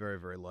crazy. That's very,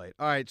 very light.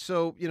 All right,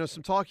 so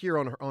some talk here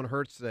on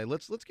Hurts today.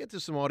 Let's get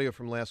to some audio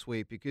from last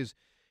week because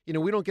we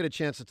don't get a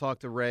chance to talk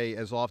to Ray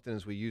as often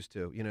as we used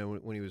to.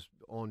 When he was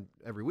on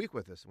every week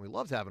with us, and we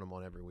loved having him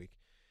on every week.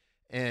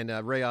 And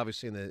Ray,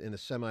 obviously, in the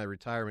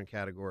semi-retirement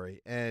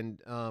category,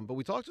 and but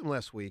we talked to him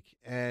last week,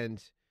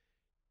 and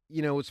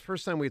it's the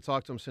first time we had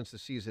talked to him since the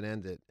season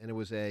ended, and it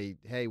was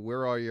hey,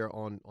 where are you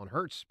on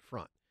Hurts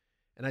front?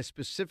 And I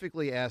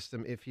specifically asked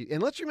him if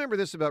and let's remember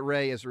this about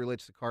Ray as it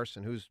relates to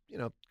Carson, who's,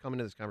 come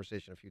into this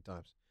conversation a few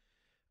times.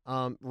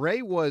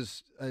 Ray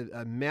was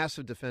a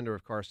massive defender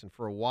of Carson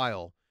for a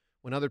while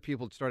when other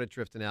people started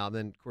drifting out. And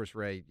then, of course,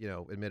 Ray,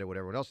 admitted what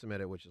everyone else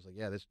admitted, which is like,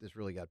 yeah, this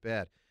really got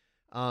bad.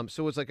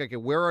 So it's like, okay,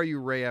 where are you,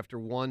 Ray, after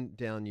one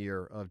down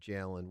year of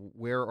Jaelen?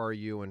 Where are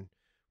you, and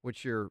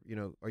what's your,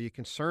 are you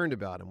concerned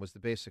about him was the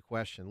basic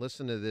question.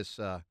 Listen to this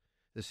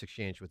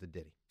exchange with the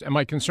Diddy. Am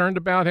I concerned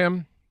about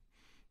him?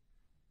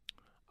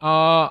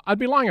 I'd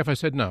be lying if I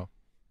said no.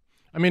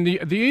 I mean,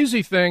 the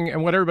easy thing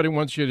and what everybody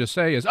wants you to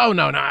say is, oh,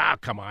 no,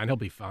 come on, he'll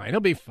be fine.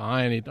 He'll be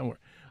fine. Don't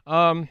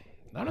worry.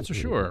 Not so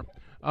sure.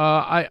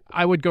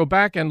 I would go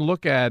back and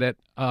look at it.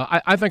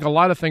 I think a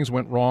lot of things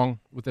went wrong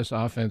with this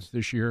offense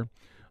this year.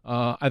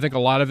 I think a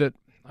lot of it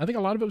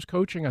was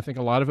coaching. I think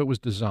a lot of it was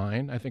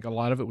design. I think a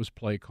lot of it was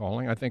play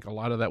calling. I think a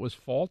lot of that was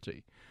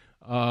faulty.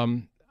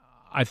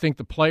 I think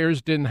the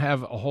players didn't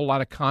have a whole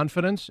lot of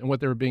confidence in what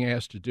they were being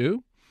asked to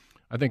do.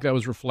 I think that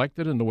was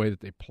reflected in the way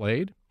that they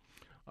played.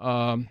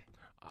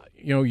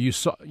 You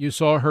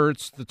saw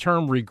Hurts. The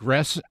term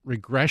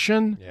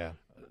regression. Yeah.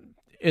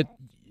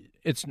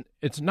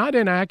 It's not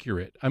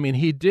inaccurate. I mean,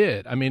 he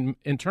did. I mean,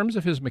 in terms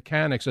of his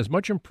mechanics, as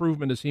much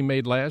improvement as he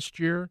made last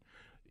year,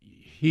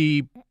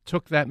 he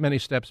took that many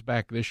steps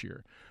back this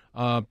year.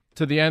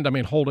 To the end, I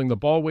mean, holding the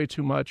ball way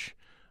too much.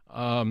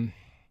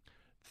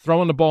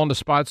 Throwing the ball into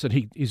spots that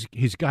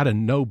he's got to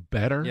know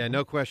better. Yeah,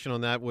 no question on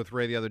that with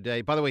Ray the other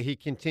day. By the way, he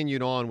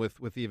continued on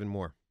with even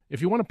more.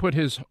 If you want to put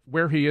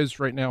where he is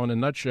right now in a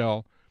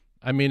nutshell,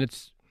 I mean,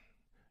 it's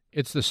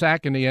the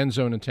sack in the end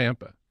zone in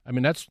Tampa. I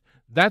mean,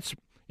 that's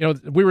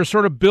we were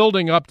sort of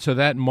building up to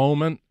that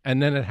moment,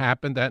 and then it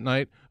happened that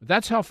night.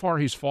 That's how far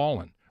he's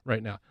fallen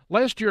right now.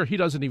 Last year he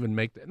doesn't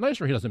make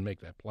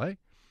that play.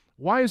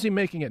 Why is he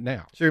making it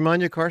now? So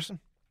remind you of Carson?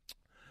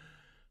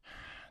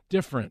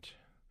 Different.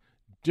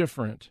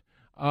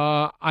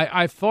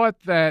 I thought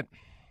that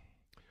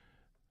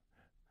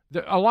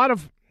a lot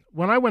of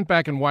when I went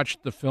back and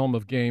watched the film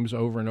of games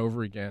over and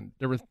over again,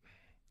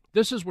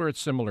 this is where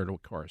it's similar to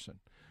Carson.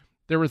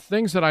 There were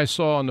things that I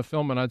saw in the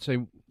film, and I'd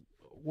say,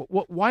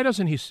 why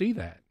doesn't he see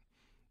that?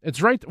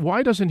 It's right.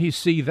 Why doesn't he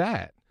see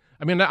that?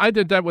 I mean, I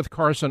did that with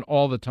Carson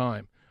all the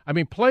time. I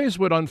mean, plays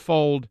would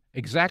unfold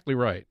exactly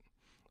right.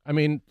 I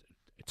mean,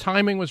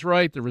 timing was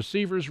right, the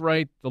receiver's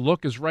right, the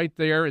look is right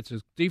there, it's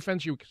his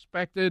defense you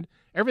expected,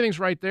 everything's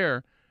right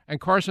there, and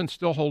Carson's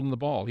still holding the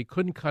ball. He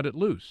couldn't cut it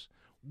loose.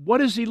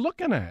 What is he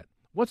looking at?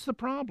 What's the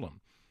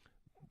problem?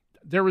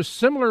 There was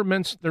similar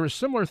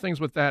things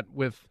with that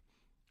with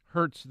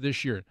Hurts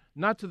this year,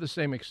 not to the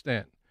same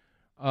extent,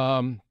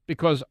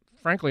 because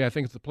frankly, I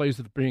think the plays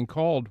that are being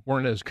called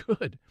weren't as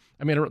good.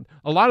 I mean,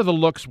 a lot of the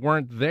looks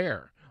weren't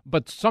there.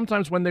 But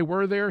sometimes when they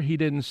were there, he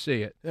didn't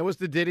see it. That was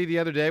the Diddy the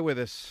other day with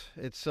us.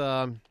 It's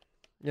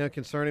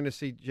concerning to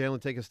see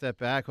Jaelen take a step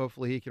back.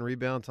 Hopefully he can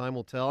rebound. Time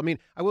will tell. I mean,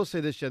 I will say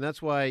this, Jen. That's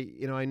why,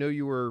 I know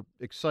you were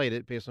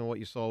excited based on what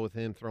you saw with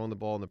him throwing the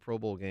ball in the Pro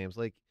Bowl games.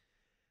 Like,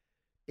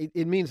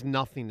 it means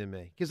nothing to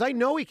me because I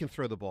know he can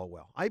throw the ball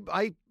well.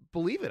 I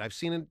believe it. I've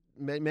seen it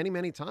many,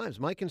 many times.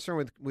 My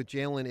concern with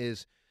Jaelen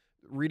is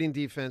reading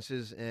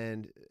defenses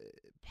and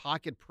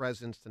pocket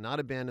presence, to not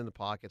abandon the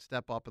pocket,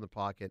 step up in the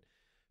pocket,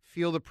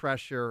 feel the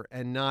pressure,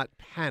 and not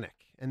panic.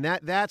 And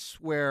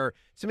that's where,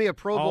 to me, a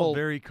Pro Bowl. All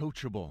very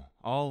coachable.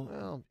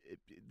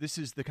 This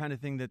is the kind of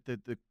thing that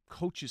the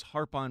coaches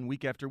harp on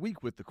week after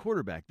week with the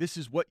quarterback. This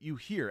is what you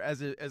hear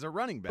as a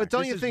running back. But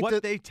don't this you is think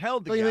what they tell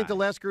the guy. Don't you think the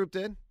last group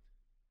did? I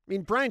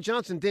mean, Brian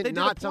Johnson did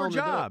not tell him a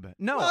poor job. To do it.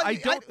 No, well, I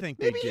don't think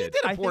they did. He did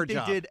a poor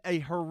job. I think they did a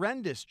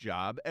horrendous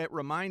job at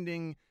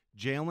reminding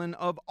Jaelen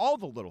of all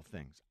the little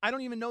things. I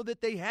don't even know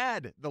that they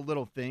had the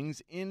little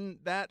things in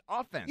that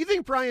offense. You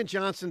think Brian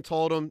Johnson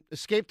told him,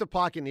 escape the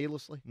pocket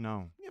needlessly?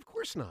 No. Yeah, of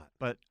course not.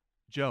 But,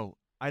 Joe,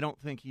 I don't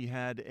think he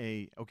had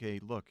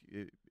look,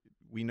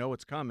 we know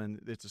it's coming.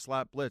 It's a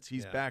slot blitz.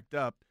 He's backed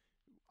up.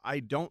 I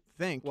don't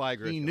think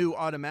he knew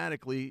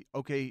automatically,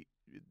 okay,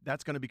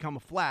 that's going to become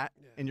a flat,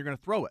 and you're going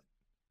to throw it.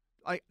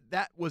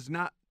 That was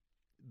not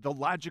the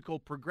logical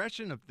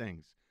progression of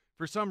things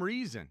for some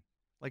reason.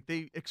 Like,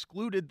 they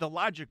excluded the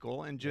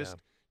logical and just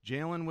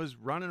Jaelen was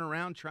running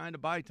around trying to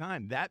buy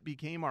time. That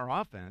became our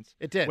offense.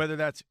 It did. Whether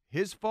that's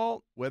his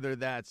fault, whether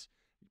that's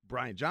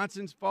Brian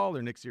Johnson's fault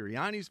or Nick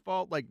Sirianni's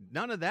fault,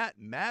 none of that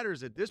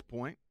matters at this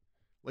point.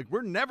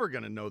 We're never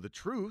going to know the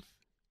truth.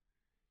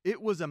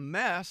 It was a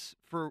mess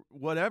for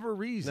whatever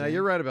reason. No,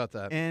 you're right about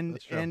that. And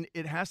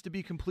it has to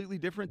be completely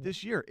different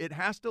this year. It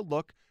has to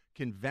look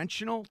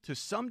conventional to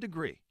some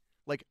degree,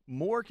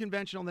 more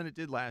conventional than it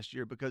did last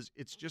year, because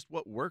it's just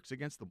what works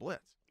against the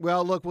blitz.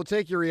 Well, look, we'll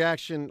take your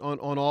reaction on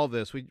all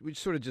this. We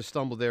sort of just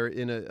stumbled there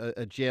in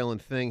a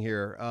Jaelen thing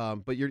here.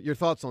 But your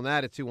thoughts on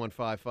that at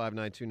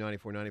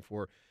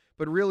 215-592-9494.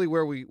 But really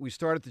where we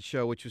started the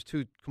show, which was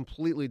two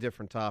completely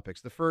different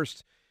topics. The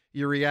first,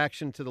 your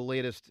reaction to the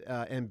latest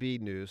Embiid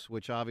news,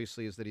 which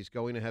obviously is that he's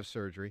going to have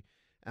surgery,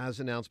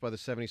 as announced by the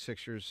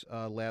 76ers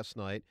last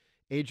night.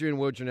 Adrian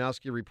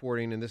Wojnarowski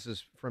reporting, and this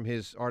is from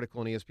his article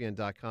on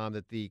ESPN.com,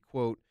 that the,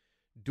 quote,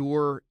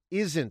 door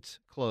isn't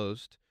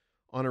closed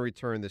on a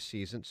return this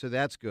season, so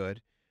that's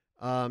good.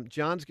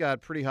 John's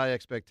got pretty high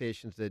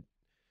expectations that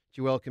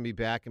Joel can be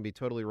back and be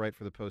totally right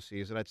for the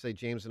postseason. I'd say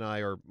James and I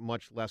are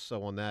much less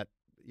so on that,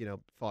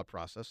 thought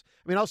process.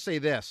 I mean, I'll say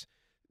this.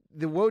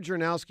 The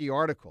Wojnarowski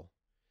article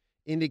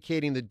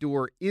indicating the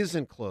door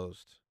isn't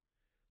closed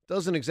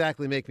doesn't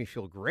exactly make me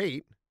feel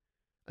great.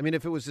 I mean,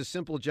 if it was as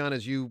simple, John,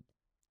 as you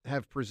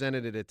have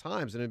presented it at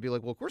times, and it'd be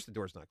like, well, of course the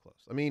door's not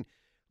closed. I mean,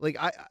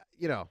 I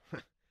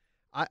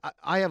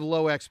have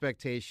low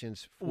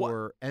expectations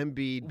for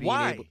Embiid being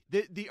able.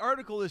 The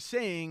article is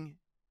saying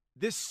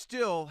this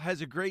still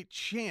has a great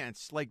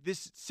chance.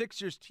 This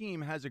Sixers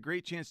team has a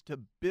great chance to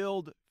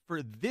build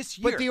for this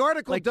year. But the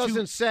article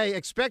doesn't say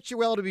expect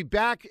Joel to be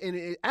back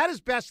at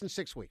his best in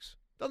 6 weeks.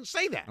 Doesn't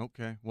say that.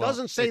 Okay. Well,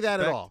 doesn't say that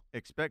at all.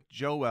 Expect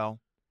Joel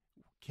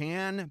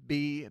can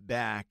be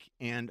back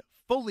and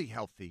fully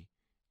healthy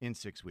in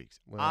 6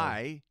 weeks. Well,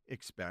 I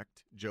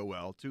expect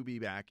Joel to be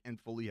back and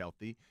fully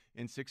healthy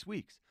in 6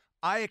 weeks.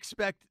 I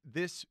expect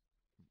this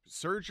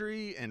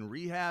surgery and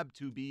rehab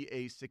to be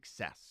a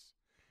success.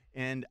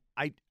 And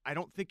I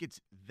don't think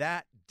it's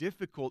that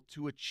difficult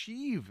to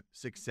achieve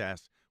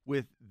success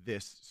with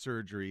this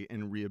surgery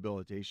and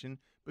rehabilitation,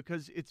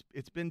 because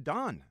it's been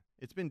done.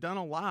 It's been done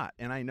a lot.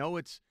 And I know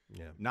it's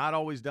not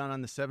always done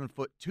on the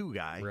 7'2"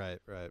 guy. Right.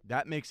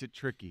 That makes it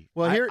tricky.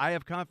 Well, I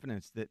have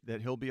confidence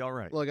that he'll be all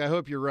right. Look, I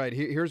hope you're right.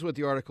 Here's what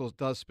the article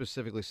does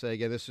specifically say.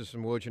 Again, this is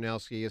from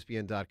Wojnarowski,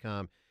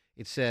 ESPN.com.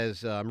 It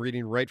says, I'm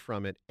reading right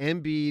from it,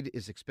 Embiid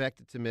is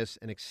expected to miss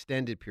an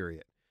extended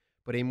period,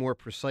 but a more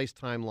precise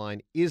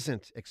timeline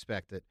isn't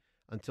expected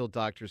until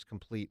doctors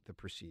complete the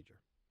procedure.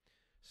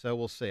 So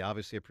we'll see.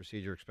 Obviously, a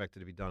procedure expected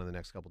to be done in the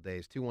next couple of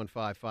days.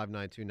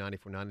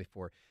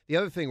 215-592-9494. The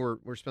other thing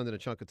we're spending a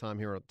chunk of time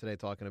here today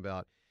talking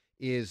about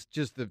is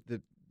just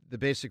the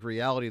basic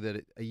reality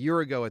that a year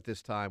ago at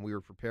this time, we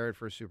were prepared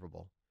for a Super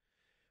Bowl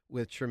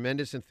with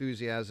tremendous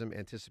enthusiasm,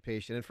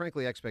 anticipation, and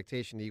frankly,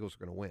 expectation the Eagles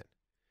were going to win.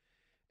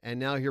 And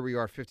now here we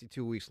are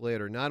 52 weeks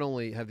later. Not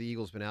only have the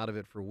Eagles been out of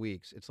it for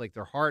weeks, it's like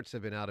their hearts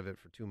have been out of it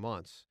for 2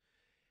 months.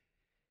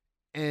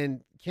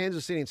 And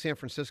Kansas City and San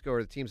Francisco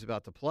are the teams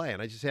about to play.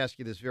 And I just ask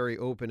you this very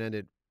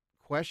open-ended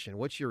question.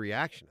 What's your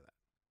reaction to that?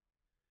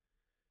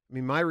 I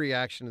mean, my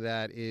reaction to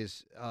that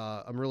is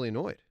I'm really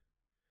annoyed.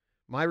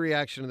 My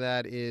reaction to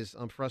that is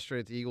I'm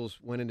frustrated the Eagles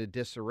went into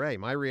disarray.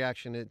 My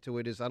reaction to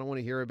it is I don't want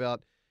to hear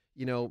about,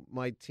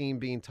 my team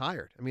being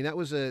tired. I mean, that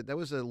was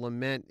a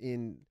lament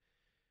in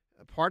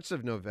parts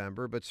of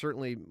November, but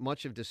certainly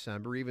much of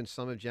December, even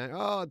some of January.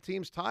 Oh, the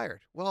team's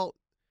tired. Well,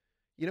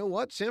 you know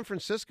what? San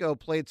Francisco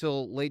played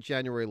till late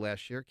January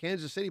last year.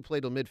 Kansas City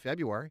played till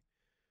mid-February.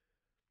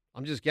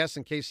 I'm just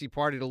guessing KC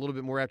partied a little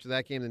bit more after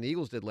that game than the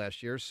Eagles did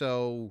last year.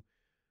 So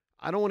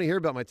I don't want to hear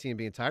about my team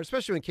being tired,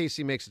 especially when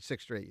KC makes it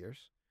 6 straight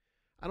years.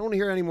 I don't want to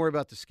hear any more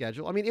about the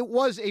schedule. I mean, it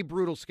was a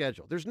brutal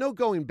schedule. There's no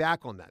going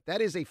back on that.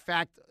 That is a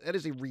fact. That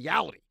is a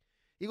reality.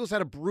 Eagles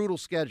had a brutal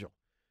schedule.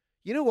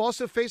 You know who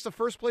also faced the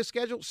first-place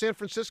schedule? San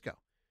Francisco.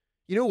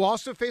 You know who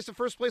also faced the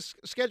first-place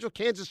schedule?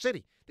 Kansas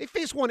City. They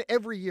face one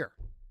every year.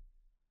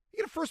 You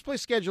get a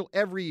first-place schedule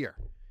every year.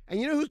 And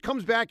you know who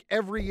comes back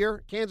every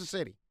year? Kansas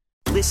City.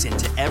 Listen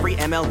to every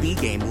MLB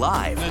game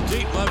live. In the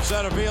deep left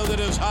center field, it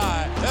is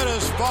high, it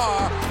is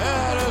far,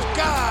 it is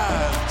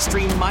gone.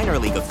 Stream minor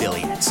league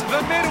affiliates.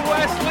 The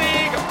Midwest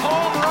League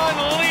home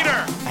run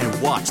leader.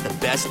 And watch the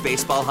best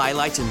baseball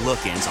highlights and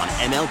look-ins on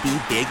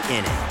MLB Big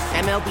Inning.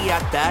 MLB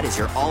At Bat is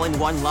your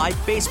all-in-one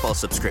live baseball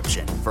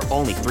subscription for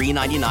only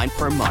 $3.99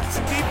 per month.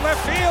 Deep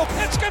left field,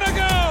 it's gonna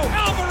go.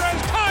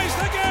 Alvarez ties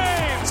the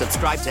game.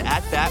 Subscribe to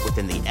At Bat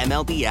within the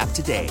MLB app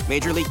today.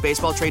 Major League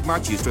Baseball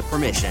trademarks used with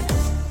permission.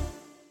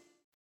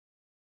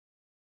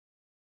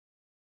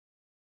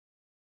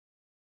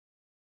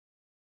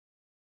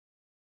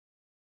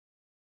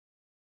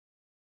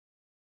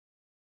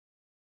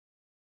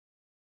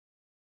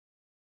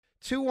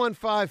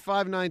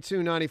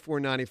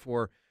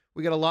 (215-592-9494).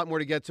 We got a lot more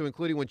to get to,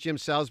 including what Jim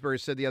Salisbury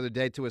said the other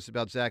day to us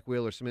about Zach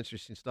Wheeler. Some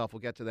interesting stuff.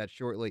 We'll get to that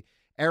shortly.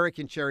 Eric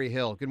in Cherry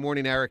Hill. Good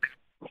morning, Eric.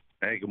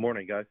 Hey, good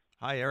morning, guys.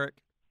 Hi, Eric.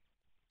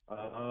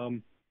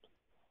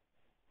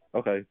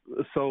 Okay,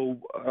 so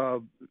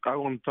I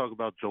want to talk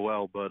about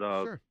Joel, but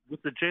Sure.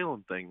 with the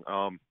Jalen thing,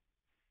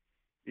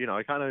 you know,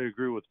 I kind of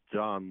agree with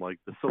John. Like,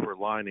 the silver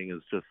lining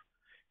is just,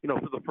 you know,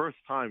 for the first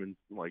time in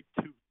like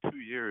two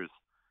years,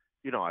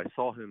 you know, I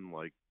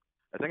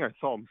think I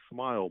saw him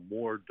smile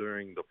more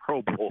during the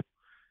Pro Bowl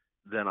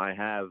than I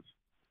have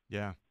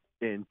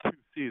in 2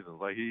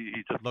 seasons. Like, he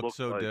just looks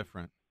so like,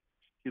 different.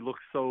 He looks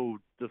so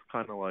just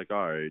kind of like,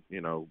 all right, you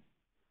know.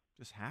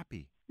 Just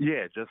happy.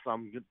 Yeah,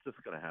 I'm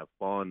just going to have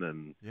fun.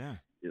 And,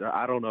 you know,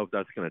 I don't know if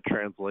that's going to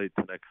translate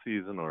to next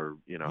season or,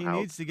 you know. He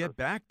needs to get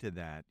back to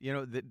that. You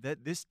know,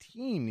 that this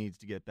team needs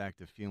to get back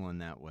to feeling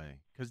that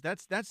way, because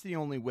that's the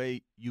only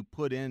way you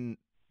put in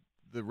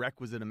the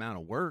requisite amount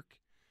of work.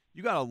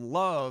 You got to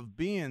love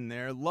being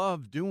there,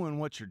 love doing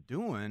what you're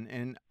doing,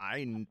 and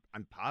I'm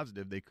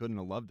positive they couldn't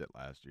have loved it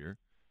last year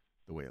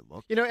the way it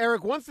looked. You know,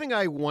 Eric, one thing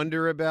I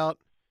wonder about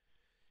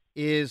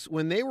is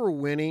when they were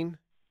winning,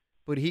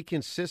 but he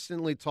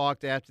consistently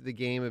talked after the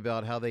game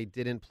about how they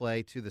didn't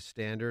play to the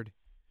standard.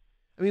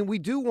 I mean, we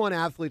do want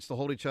athletes to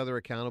hold each other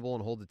accountable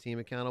and hold the team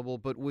accountable,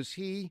 but was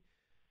he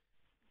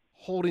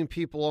holding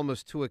people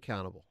almost too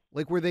accountable?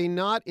 Like, were they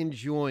not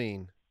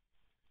enjoying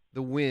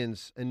the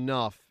wins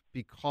enough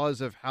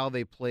because of how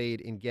they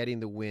played in getting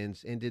the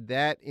wins? And did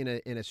that, in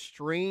a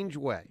strange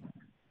way,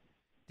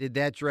 did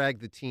that drag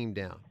the team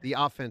down, the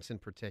offense in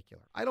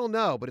particular? I don't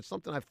know, but it's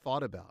something I've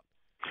thought about.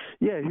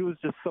 Yeah, he was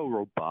just so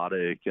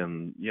robotic,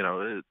 and, you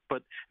know,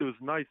 but it was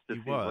nice to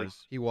see.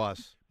 He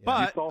was. Yeah.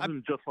 But you saw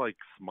him just, like,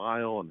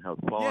 smile and have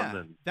fun. Yeah,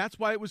 and that's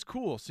why it was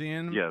cool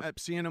seeing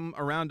him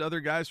around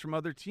other guys from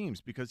other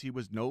teams, because he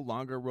was no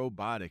longer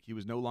robotic. He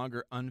was no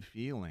longer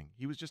unfeeling.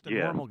 He was just a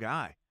normal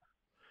guy.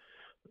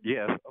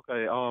 Yeah,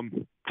 okay.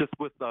 Just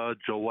with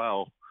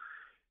Joel,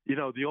 you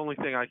know, the only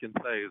thing I can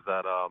say is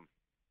that,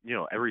 you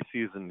know, every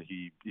season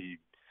he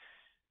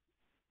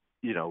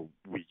you know,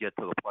 we get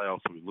to the playoffs,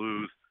 we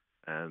lose,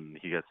 and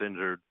he gets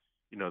injured.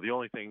 You know, the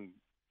only thing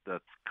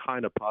that's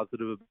kind of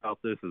positive about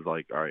this is,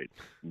 like, all right,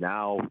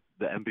 now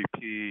the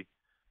MVP,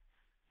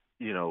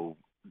 you know,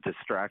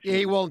 distraction. Yeah,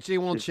 he won't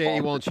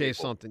chase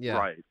something. Yeah,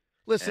 right.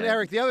 Listen,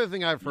 Eric, the other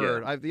thing I've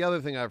heard,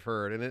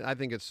 and I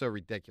think it's so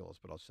ridiculous,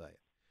 but I'll say it.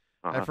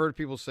 I've heard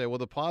people say, well,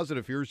 the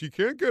positive here is he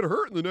can't get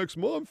hurt in the next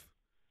month.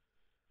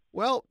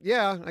 Well,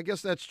 yeah, I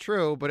guess that's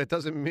true, but it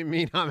doesn't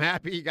mean I'm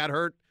happy he got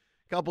hurt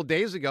a couple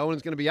days ago and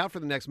is going to be out for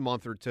the next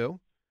month or two.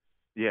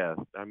 Yeah,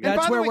 I mean,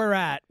 that's where we're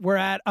at. We're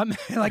at.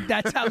 Like,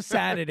 that's how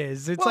sad it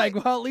is. It's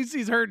well, at least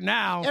he's hurt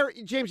now.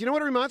 Eric, James, you know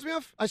what it reminds me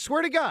of? I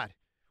swear to God,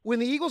 when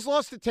the Eagles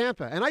lost to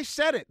Tampa, and I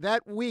said it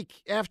that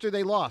week after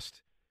they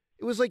lost,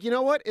 it was like, you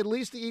know what? At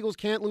least the Eagles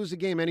can't lose a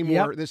game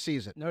anymore this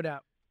season. No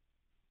doubt.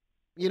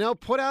 You know,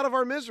 put out of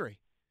our misery.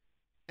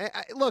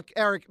 Look,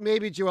 Eric,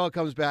 maybe Joel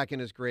comes back and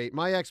is great.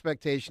 My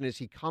expectation is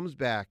he comes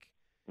back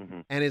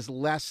and is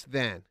less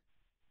than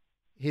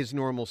his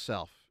normal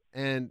self.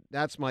 And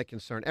that's my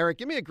concern. Eric,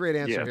 give me a great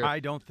answer here. I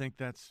don't think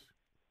that's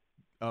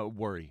a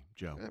worry,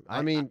 Joe.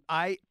 I'm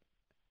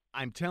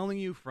telling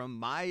you from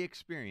my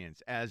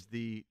experience as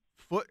the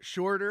foot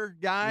shorter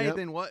guy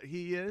than what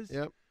he is,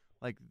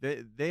 like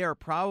they are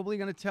probably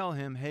going to tell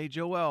him, hey,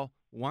 Joel,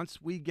 once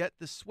we get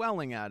the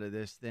swelling out of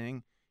this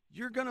thing,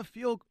 you're going to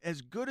feel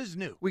as good as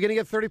new. We're going to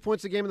get 30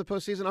 points a game in the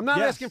postseason? I'm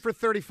not asking for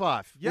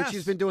 35, which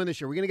he's been doing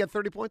this year. We're going to get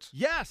 30 points?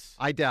 Yes.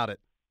 I doubt it.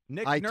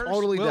 Nick I Nurse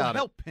totally will doubt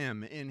help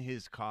him in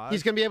his cause.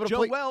 He's going to be able to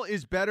play. Joel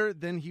is better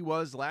than he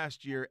was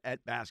last year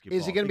at basketball.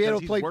 Is he going to be able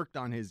to play? He's worked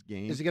on his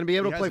game. Is he going to be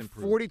able to play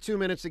 42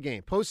 minutes a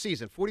game,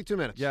 postseason, 42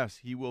 minutes? Yes,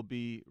 he will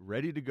be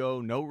ready to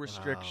go, no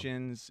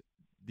restrictions. Wow.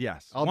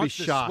 Yes. I'll Once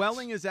be shocked. The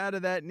swelling is out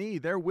of that knee,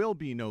 there will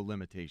be no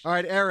limitations. All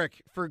right,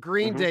 Eric, for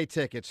Green Day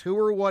tickets, who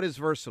or what is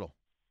versatile?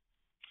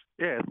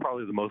 Yeah, it's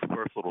probably the most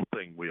versatile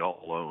thing we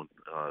all own.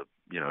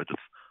 You know, just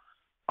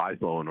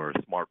iPhone or a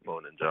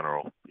smartphone in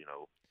general, you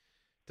know.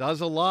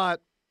 Does a lot.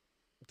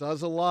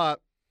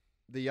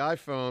 The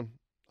iPhone.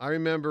 I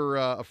remember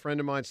a friend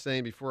of mine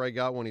saying before I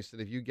got one, he said,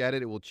 if you get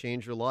it, it will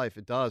change your life.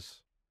 It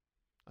does.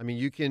 I mean,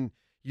 you can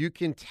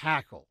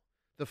tackle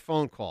the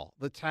phone call,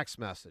 the text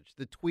message,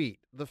 the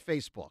tweet, the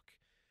Facebook.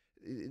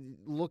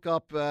 Look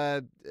up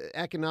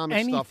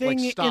economic stuff like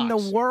stocks. Anything in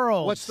the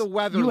world. What's the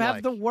weather You like?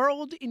 have the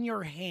world in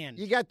your hand.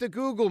 You got the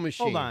Google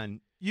machine. Hold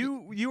on.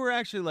 You were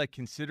actually like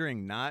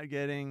considering not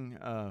getting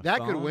that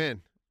phone? could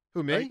win.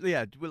 Who, me?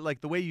 Yeah, like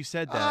the way you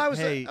said that. I was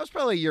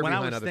probably a year when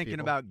behind I was other thinking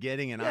people. about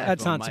getting an iPhone,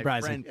 That's not my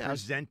surprising. friend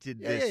presented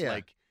this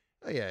like.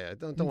 Oh, yeah.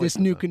 Don't this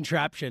new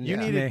contraption. You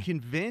needed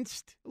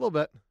convinced? A little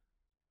bit.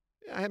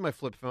 Yeah, I had my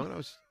flip phone. I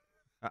was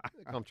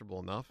comfortable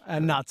enough.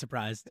 I'm not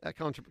surprised.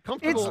 Comfortable.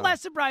 It's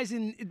less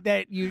surprising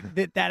that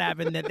that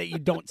happened that you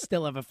don't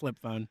still have a flip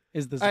phone.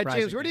 Is the surprise? All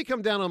right, James, where do you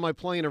come down on my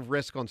plane of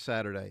risk on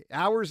Saturday?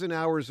 Hours and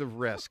hours of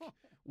risk.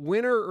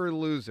 Winner or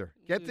loser?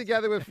 Get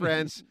together with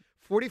friends.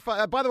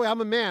 45. By the way,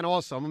 I'm a man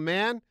also. I'm a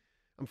man.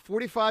 I'm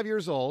 45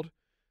 years old.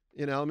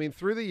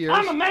 Through the years.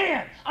 I'm a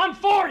man. I'm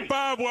 40.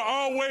 Bob will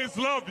always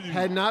love you.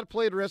 Had not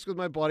played Risk with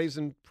my buddies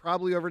in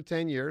probably over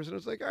 10 years. And it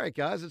was like, all right,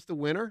 guys, it's the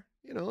winter.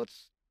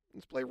 Let's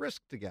play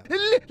Risk together.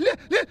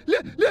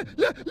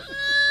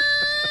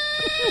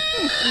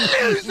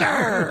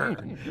 Loser!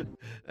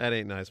 That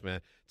ain't nice,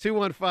 man.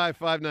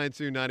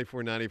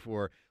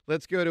 215-592-9494.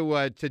 Let's go to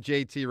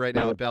JT right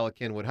now in Bella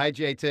Cynwyd. Hi,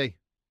 JT.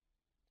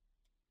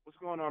 What's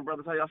going on,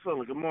 brothers? How y'all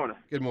feeling? Good morning.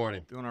 Good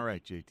morning. Doing all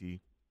right, JT.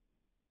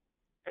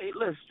 Hey,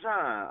 listen,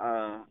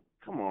 John,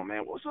 come on,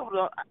 man. What's up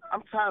with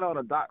I'm tired of all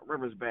the Doc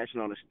Rivers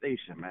bashing on the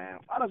station, man.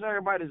 Why does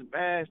everybody just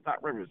bash Doc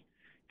Rivers?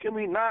 Can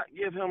we not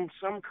give him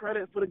some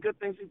credit for the good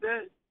things he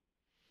did?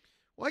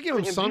 Well, I give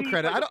him some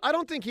credit. I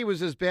don't think he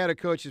was as bad a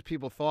coach as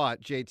people thought,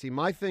 JT.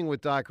 My thing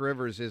with Doc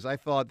Rivers is I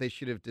thought they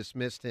should have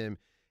dismissed him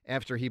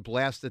after he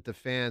blasted the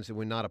fans and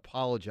would not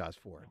apologize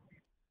for it.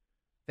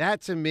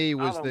 That, to me,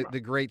 was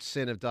the great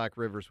sin of Doc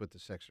Rivers with the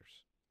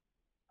Sixers.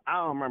 I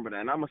don't remember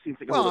that, and I'm going to see if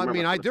Well, I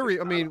do.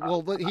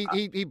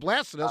 He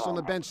blasted us on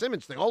the Ben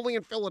Simmons thing, only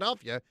in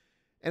Philadelphia.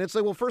 And it's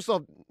like, well, first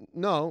off,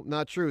 no,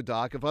 not true,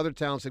 Doc. If other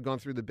towns had gone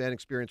through the Ben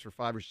experience for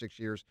 5 or 6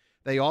 years,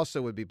 they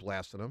also would be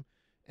blasting him.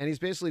 And he's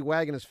basically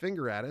wagging his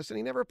finger at us, and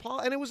he never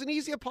and it was an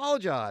easy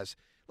apologize.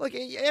 Like,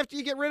 after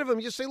you get rid of him,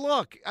 you just say,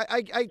 look,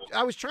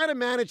 I was trying to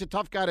manage a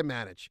tough guy to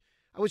manage.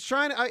 I was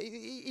trying to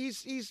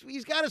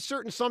he's got a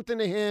certain something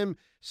to him,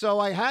 so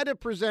I had to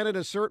present it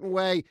a certain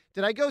way.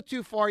 Did I go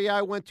too far? Yeah,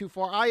 I went too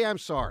far. I am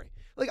sorry.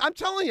 Like, I'm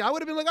telling you, I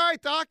would have been like, all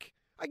right, Doc,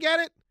 I get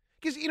it.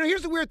 Because,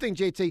 here's the weird thing,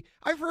 JT.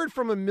 I've heard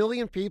from a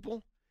million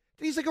people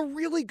that he's like a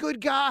really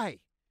good guy.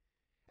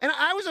 And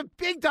I was a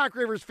big Doc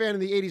Rivers fan in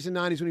the 80s and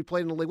 90s when he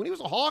played in the league. When he was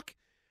a Hawk,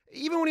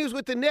 even when he was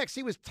with the Knicks,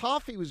 he was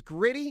tough. He was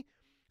gritty.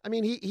 I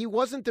mean, he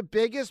wasn't the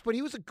biggest, but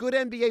he was a good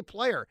NBA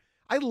player.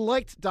 I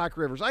liked Doc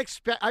Rivers. I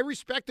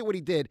respected what he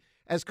did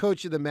as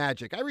coach of the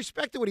Magic. I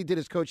respected what he did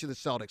as coach of the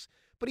Celtics.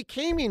 But he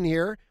came in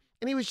here,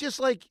 and he was just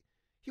like,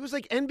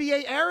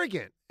 NBA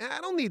arrogant. I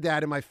don't need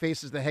that in my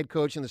face as the head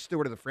coach and the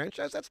steward of the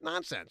franchise. That's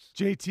nonsense.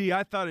 JT,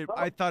 I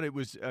thought it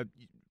was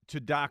to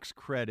Doc's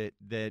credit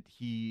that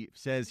he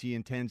says he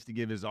intends to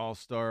give his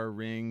All-Star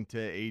ring to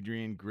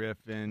Adrian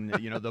Griffin,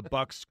 the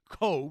Bucks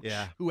coach,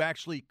 who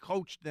actually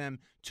coached them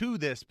to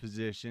this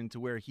position to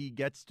where he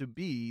gets to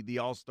be the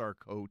All-Star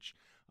coach.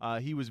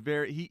 He was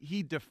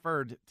he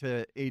deferred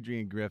to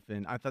Adrian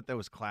Griffin. I thought that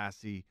was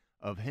classy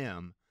of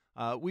him.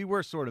 We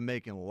were sort of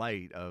making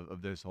light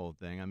of this whole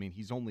thing. I mean,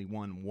 he's only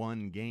won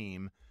one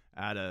game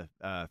out of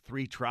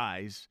 3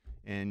 tries,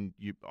 and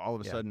all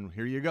of a sudden,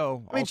 here you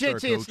go. I mean, All-Star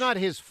JT, coach. it's not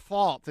his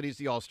fault that he's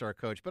the All-Star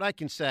coach, but I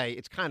can say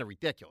it's kind of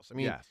ridiculous. I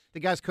mean,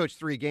 the guy's coached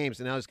 3 games,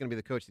 and now he's going to be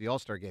the coach of the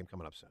All-Star game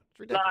coming up soon. It's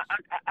ridiculous. No,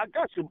 I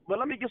got you, but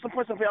let me get some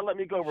points up here. Let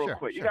me go real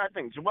quick. You got to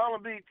think, Joel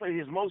Embiid played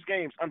his most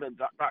games under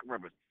Doc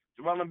Rivers.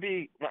 Joel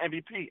Embiid,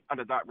 MVP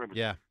under Doc Rivers.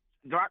 Yeah.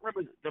 Doc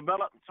Rivers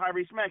developed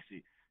Tyrese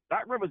Maxey.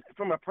 Doc Rivers,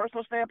 from a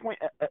personal standpoint,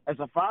 as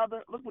a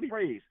father, look what he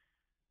raised.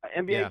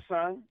 An NBA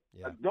son.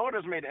 Yeah.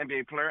 Daughter's made an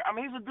NBA player. I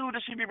mean, he's a dude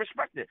that should be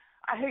respected.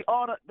 I hate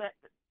all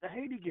the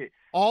hate he get.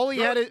 All he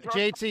had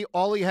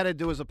to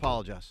do was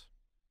apologize.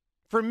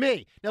 For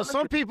me. Now,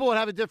 some people would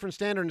have a different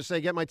standard and say,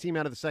 get my team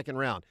out of the second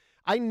round.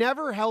 I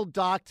never held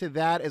Doc to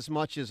that as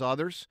much as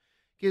others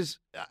because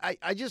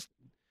I just,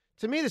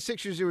 to me, the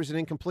Sixers, there was an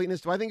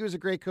incompleteness. Do I think he was a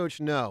great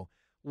coach? No.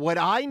 What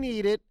I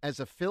needed as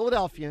a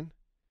Philadelphian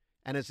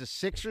and as a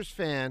Sixers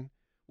fan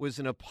was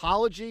an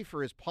apology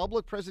for his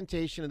public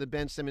presentation of the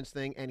Ben Simmons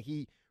thing, and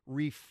he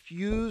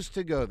refused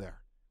to go there.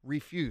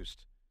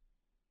 Refused.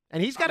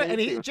 And he's got to,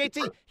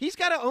 JT, he's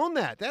got to own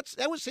that.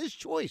 That was his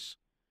choice.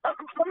 Let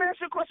me ask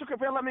you a question,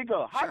 Capel. Let me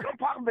go. How come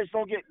Popovich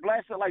don't get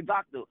blasted like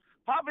Doc do?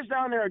 Popovich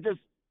down there just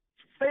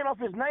staying off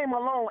his name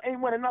alone,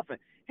 ain't winning nothing.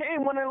 He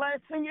ain't won in the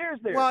last 10 years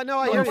there. Well, no,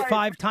 I hear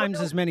 5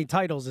 times as many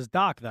titles as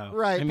Doc, though.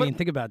 Right. I mean,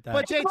 think about that.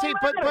 But JT,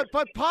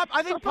 but Pop,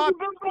 I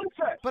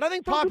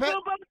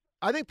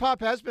think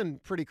Pop has been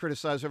pretty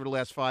criticized over the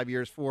last 5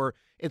 years for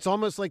it's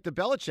almost like the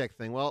Belichick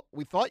thing. Well,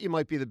 we thought you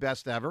might be the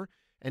best ever,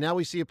 and now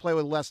we see you play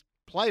with less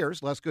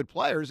good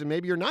players, and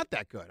maybe you're not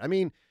that good. I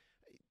mean,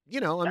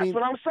 that's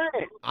what I'm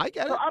saying. I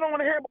get it. I don't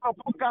want to hear about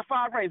who got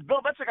 5 rings.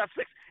 Bill Belichick got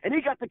 6, and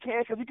he got the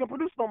can because he can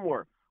produce no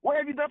more. What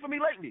have you done for me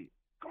lately?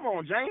 Come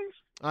on, James.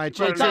 All right,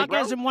 Well, JT. Doc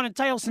hasn't won a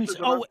title since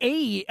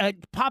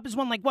 2008. Pop has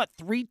won, like, what,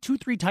 three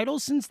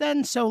titles since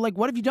then? So, like,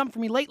 what have you done for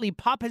me lately?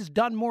 Pop has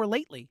done more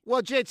lately.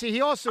 Well, JT,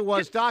 he also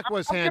was, Doc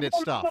was handed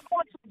stuff.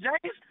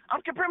 James,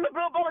 I'm comparing to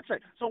Bill Belichick.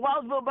 So why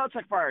was Bill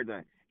Belichick fired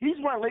then? He's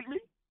won lately.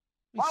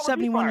 He's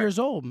 71 years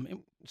old.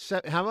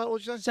 How much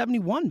was you say?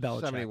 71,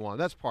 Belichick. 71.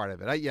 That's part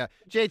of it. Yeah.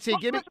 JT,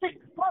 give me.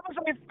 Pop was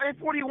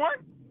 41.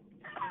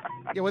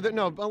 Yeah, well,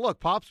 no, but look,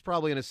 Pop's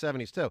probably in his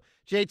 70s, too.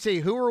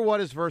 JT, who or what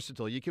is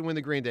versatile? You can win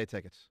the Green Day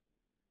tickets.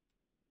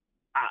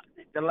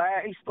 The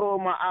lad, he stole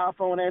my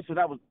iPhone answer.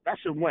 That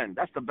should win.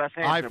 That's the best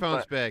answer.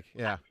 iPhone's big,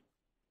 yeah.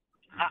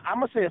 I'm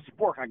going to say a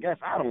spork, I guess.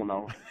 I don't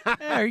know.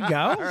 There you go.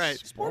 All right.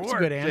 Spork's a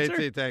good answer.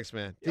 JT, thanks,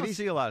 man. Did he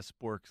see a lot of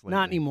sporks lately?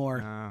 Not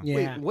anymore. Yeah.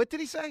 Wait, what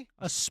did he say?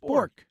 A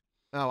spork.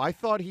 Oh, I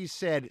thought he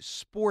said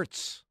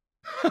sports.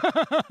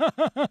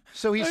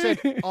 So he said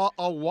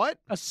a what?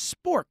 A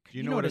spork.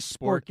 You know what a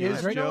spork is, I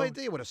have right? no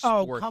idea what a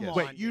spork is. Come on.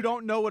 Wait, you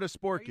don't know what a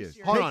spork is?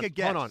 Hold Take a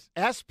guess. on.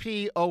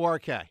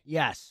 SPORK.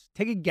 Yes.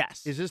 Take a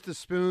guess. Is this the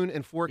spoon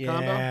and fork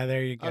combo? Yeah,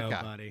 there you go,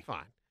 okay, buddy.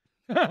 Fine.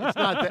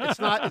 It's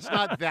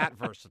not that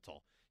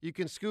versatile. You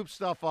can scoop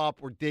stuff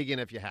up or dig in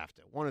if you have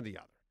to. One or the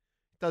other.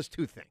 It does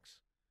two things.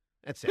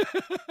 That's it.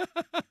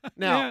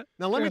 Now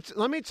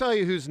let me tell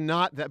you who's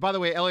not that. By the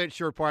way, Elliott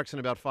Short-Parks in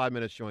about 5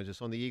 minutes joins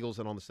us on the Eagles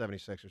and on the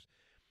 76ers.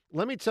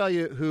 Let me tell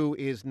you who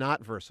is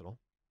not versatile,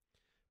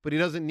 but he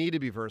doesn't need to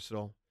be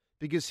versatile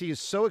because he is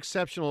so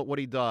exceptional at what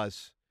he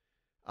does.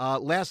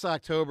 Last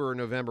October or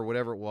November,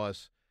 whatever it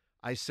was,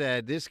 I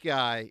said this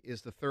guy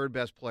is the third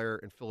best player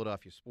in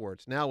Philadelphia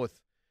sports. Now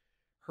with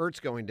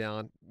Hurts going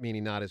down,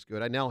 meaning not as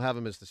good, I now have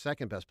him as the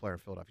second best player in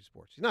Philadelphia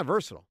sports. He's not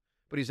versatile,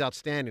 but he's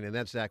outstanding, and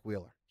that's Zach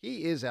Wheeler.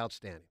 He is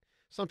outstanding.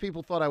 Some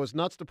people thought I was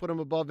nuts to put him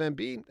above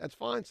Embiid. That's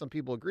fine. Some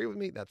people agree with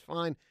me. That's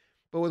fine.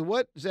 But with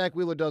what Zach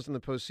Wheeler does in the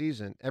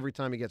postseason, every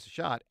time he gets a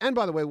shot, and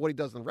by the way, what he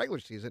does in the regular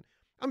season,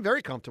 I'm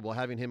very comfortable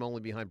having him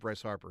only behind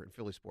Bryce Harper in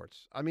Philly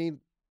sports. I mean,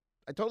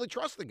 I totally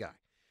trust the guy.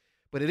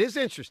 But it is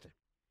interesting.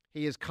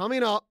 He is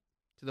coming up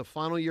to the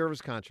final year of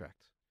his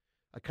contract,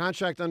 a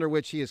contract under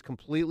which he has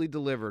completely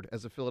delivered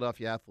as a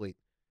Philadelphia athlete.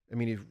 I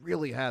mean, he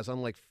really has,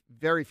 unlike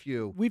very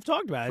few We've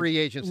talked about free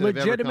agents that have ever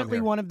come legitimately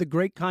here. one of the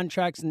great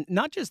contracts, and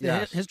not just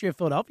the history of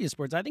Philadelphia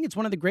sports. I think it's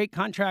one of the great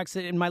contracts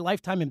in my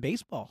lifetime in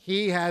baseball.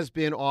 He has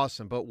been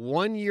awesome, but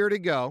 1 year to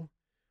go.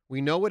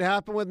 We know what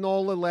happened with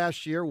Nola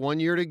last year.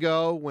 1 year to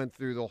go, went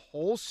through the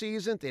whole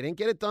season. They didn't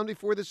get it done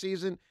before the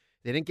season.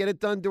 They didn't get it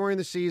done during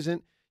the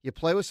season. You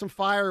play with some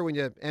fire when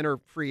you enter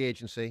free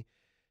agency.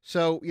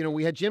 So,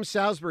 we had Jim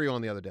Salisbury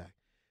on the other day,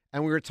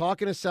 and we were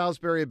talking to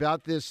Salisbury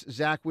about this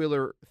Zach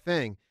Wheeler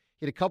thing.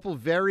 He had a couple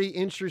very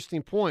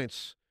interesting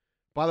points.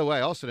 By the way,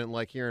 I also didn't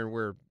like hearing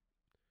where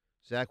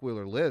Zach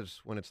Wheeler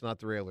lives when it's not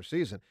the regular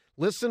season.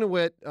 Listen to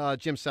what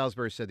Jim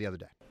Salisbury said the other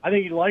day. I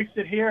think he likes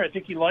it here. I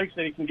think he likes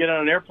that he can get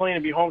on an airplane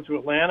and be home to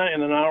Atlanta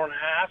in an hour and a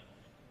half.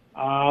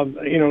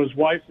 His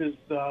wife is,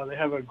 they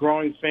have a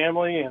growing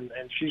family, and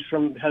she's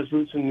has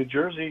roots in New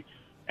Jersey,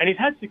 and he's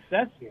had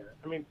success here.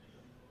 I mean,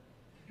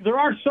 there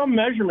are some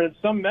measurements,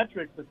 some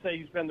metrics that say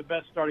he's been the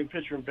best starting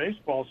pitcher in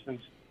baseball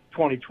since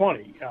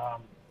 2020.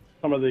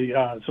 Some of the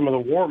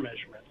WAR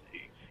measurements.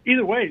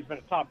 Either way, he's been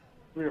a top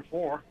 3 or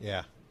 4.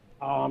 Yeah.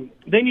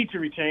 They need to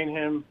retain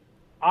him.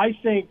 I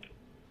think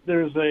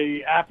there's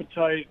a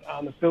appetite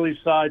on the Phillies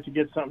side to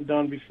get something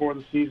done before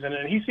the season,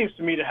 and he seems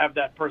to me to have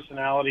that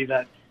personality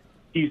that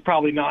he's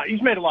probably not.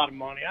 He's made a lot of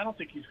money. I don't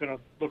think he's going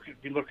to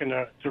be looking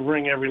to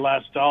wring every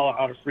last dollar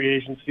out of free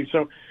agency.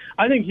 So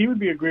I think he would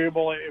be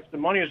agreeable if the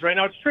money is right.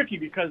 Now, it's tricky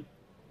because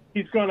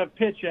he's going to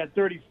pitch at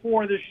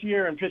 34 this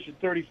year and pitch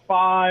at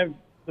 35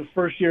 the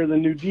first year of the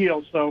new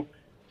deal. So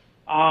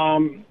I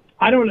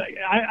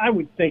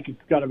would think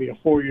it's got to be a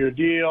 4-year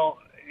deal.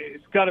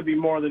 It's got to be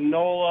more than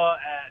Nola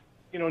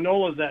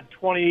Nola's at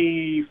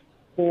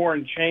 24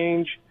 and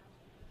change.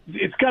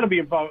 It's got to be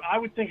about, I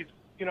would think it's,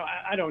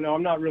 I don't know.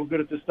 I'm not real good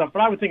at this stuff,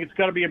 but I would think it's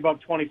got to be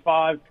about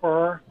 25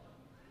 per,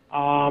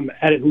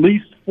 at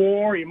least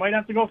 4. You might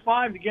have to go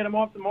 5 to get him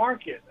off the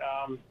market.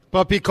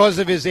 But because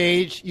of his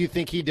age, you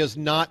think he does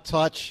not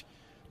touch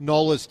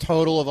Nola's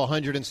total of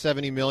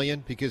 $170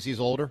 million because he's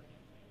older?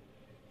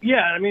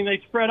 Yeah, I mean,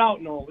 they spread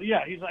out Nola. Yeah,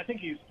 I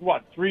think he's,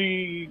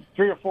 3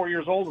 or 4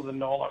 years older than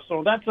Nola.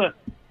 So that's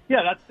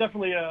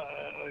definitely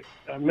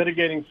a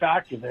mitigating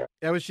factor there.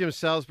 That was Jim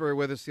Salisbury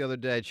with us the other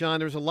day. John,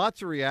 there's a lot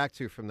to react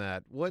to from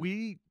that.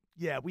 We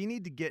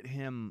need to get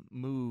him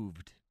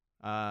moved.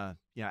 Out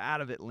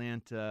of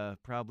Atlanta,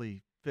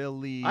 probably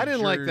Philly. I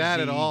didn't like that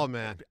at all,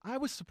 man. I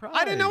was surprised.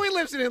 I didn't know he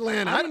lives in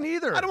Atlanta. I didn't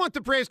either. I don't want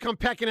the Braves come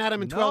pecking at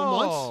him in 12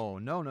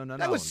 months. No.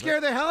 That would scare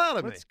the hell out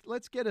of me.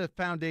 Let's get a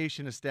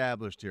foundation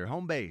established here.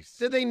 Home base.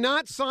 Did they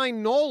not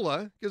sign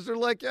Nola? Because they're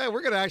like, yeah,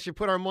 we're going to actually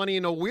put our money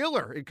in a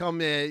Wheeler and come,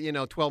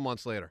 12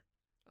 months later.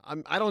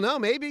 I don't know,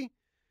 maybe.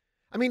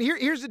 I mean,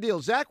 here's the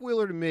deal. Zach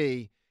Wheeler, to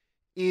me,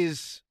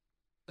 is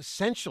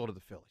essential to the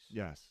Phillies.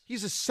 Yes.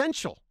 He's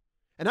essential.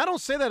 And I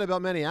don't say that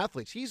about many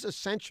athletes. He's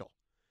essential.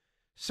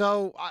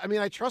 So, I mean,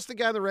 I trust the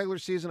guy in the regular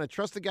season. I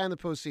trust the guy in the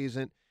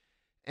postseason.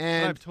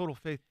 And I have total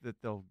faith that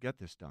they'll get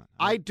this done.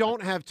 I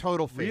don't have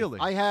total faith. Really?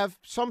 I have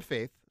some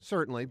faith,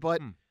 certainly, but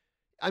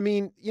I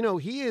mean,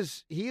 he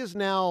is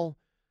now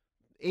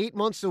 8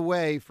 months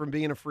away from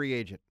being a free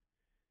agent,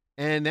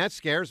 and that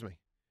scares me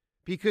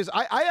because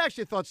I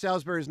actually thought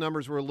Salisbury's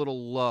numbers were a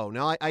little low.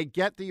 Now I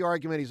get the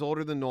argument he's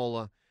older than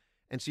Nola,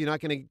 and so you're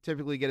not going to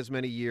typically get as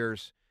many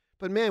years.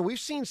 But man, we've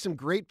seen some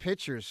great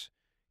pitchers.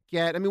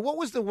 I mean, what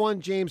was the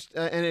one, James,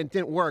 and it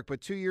didn't work, but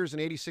 2 years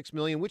and $86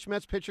 million. Which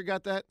Mets pitcher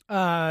got that?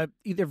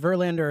 Either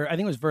Verlander, I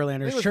think it was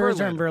Verlander.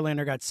 Scherzer and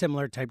Verlander got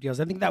similar type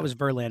deals. I think that was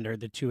Verlander,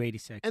 the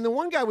 286. And the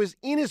one guy was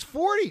in his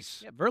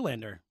 40s. Yeah,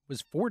 Verlander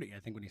was 40, I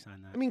think, when he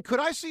signed that. I mean,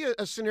 could I see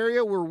a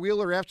scenario where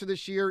Wheeler, after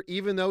this year,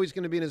 even though he's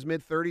going to be in his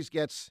mid-30s,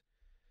 gets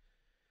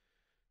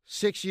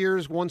 6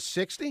 years,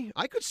 160?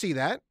 I could see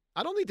that.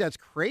 I don't think that's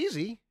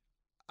crazy.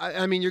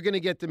 I mean, you're going to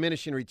get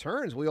diminishing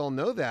returns. We all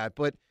know that,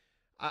 but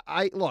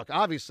I look,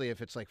 obviously, if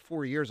it's like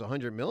 4 years,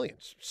 $100 million,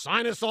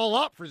 sign us all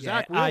up for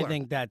Zach Wheeler. I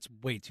think that's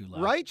way too low.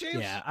 Right,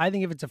 James? Yeah, I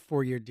think if it's a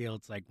 4-year deal,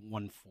 it's like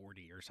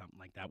 140 or something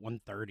like that,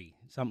 130,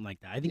 something like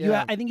that. I think you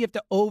have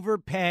to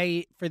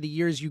overpay for the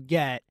years you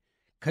get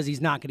because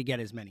he's not going to get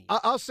as many.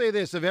 I'll say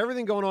this: of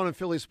everything going on in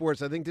Philly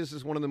sports, I think this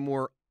is one of the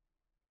more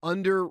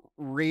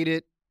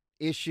underrated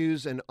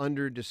issues and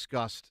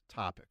under-discussed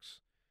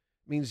topics.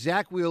 I mean,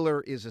 Zach Wheeler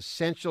is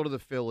essential to the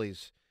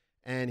Phillies.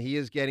 And he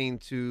is getting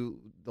to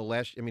the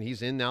last. I mean,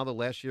 he's in now the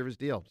last year of his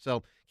deal.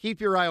 So keep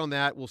your eye on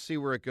that. We'll see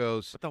where it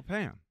goes. But they'll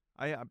pay him.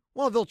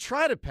 Well, they'll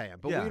try to pay him,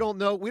 but we don't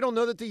know. We don't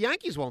know that the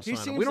Yankees won't sign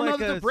him. We don't know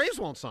that the Braves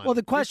won't sign him. Well,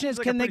 the question is,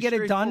 can they get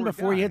it done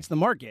before he hits the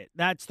market?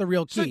 That's the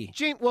real key.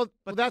 So,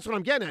 that's what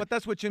I'm getting at. But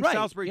that's what Jim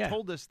Salisbury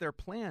told us their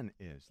plan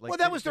is. Well,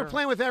 that was their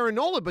plan with Aaron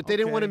Nola, but they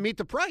didn't want to meet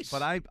the price.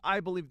 But I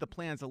believe the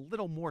plan's a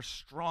little more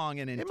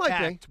strong and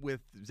intact with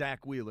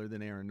Zach Wheeler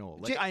than Aaron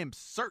Nola. I am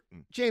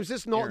certain. James,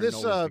 this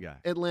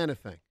Atlanta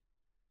thing.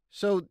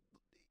 So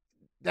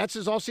that's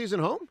his all-season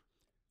home?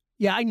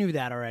 Yeah, I knew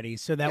that already,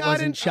 so that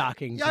wasn't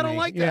shocking to me. I don't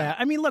like that. Yeah,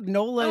 I mean, look,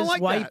 Nola's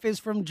wife is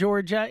from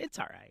Georgia. It's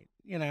all right,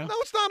 No,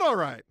 it's not all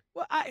right.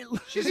 Well,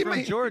 she's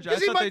from Georgia. I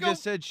thought they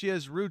just said she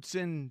has roots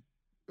in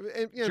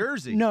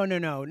Jersey.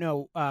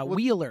 No.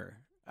 Wheeler.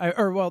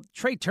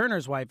 Trey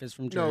Turner's wife is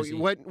from Jersey.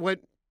 No,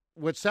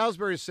 what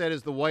Salisbury said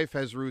is the wife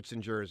has roots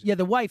in Jersey. Yeah,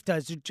 the wife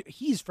does.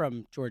 He's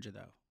from Georgia,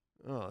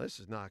 though. Oh, this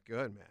is not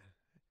good, man.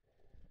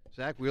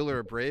 Zach Wheeler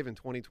a Brave in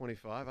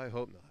 2025? I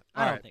hope not.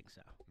 I don't think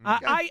so.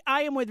 I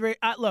am with Rick.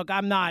 Look,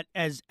 I'm not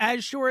as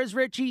sure as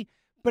Richie,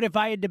 but if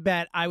I had to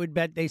bet, I would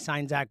bet they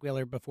sign Zach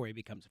Wheeler before he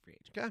becomes a free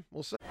agent. Okay,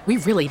 we'll see. We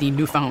really need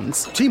new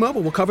phones.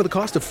 T-Mobile will cover the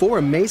cost of 4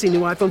 amazing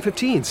new iPhone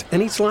 15s,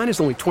 and each line is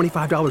only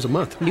 $25 a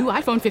month. New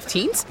iPhone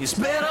 15s? It's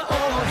better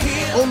over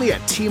here. Only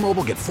at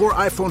T-Mobile, get 4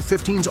 iPhone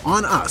 15s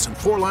on us and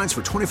 4 lines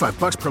for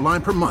 $25 per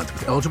line per month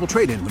with eligible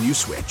trade-in when you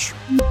switch.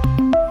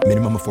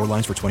 Minimum of 4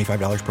 lines for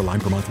 $25 per line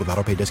per month with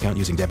autopay discount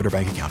using debit or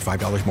bank account.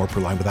 $5 more per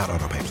line without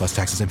autopay, plus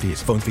taxes and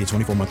fees. Phone fee at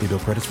 24 monthly bill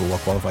credits for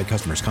well-qualified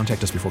customers.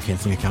 Contact us before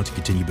canceling account to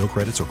continue bill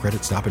credits or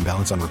credit stop and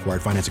balance on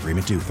required finance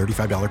agreement due.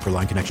 $35 per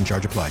line connection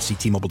charge applies. See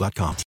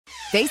T-Mobile.com.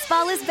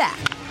 Baseball is back,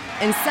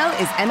 and so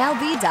is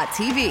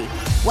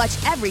MLB.tv.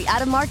 Watch every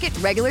out-of-market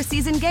regular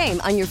season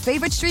game on your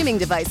favorite streaming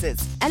devices.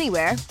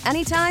 Anywhere,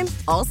 anytime,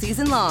 all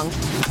season long.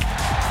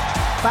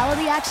 Follow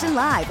the action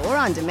live or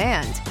on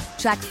demand.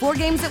 Track 4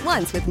 games at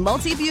once with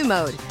multi-view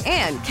mode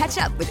and catch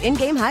up with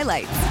in-game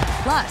highlights.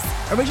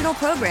 Plus, original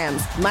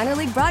programs, minor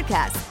league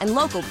broadcasts, and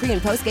local pre-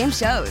 and post-game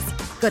shows.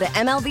 Go to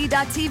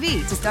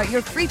MLB.tv to start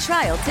your free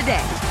trial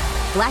today.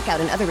 Blackout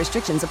and other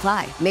restrictions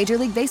apply. Major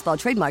League Baseball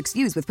trademarks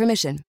used with permission.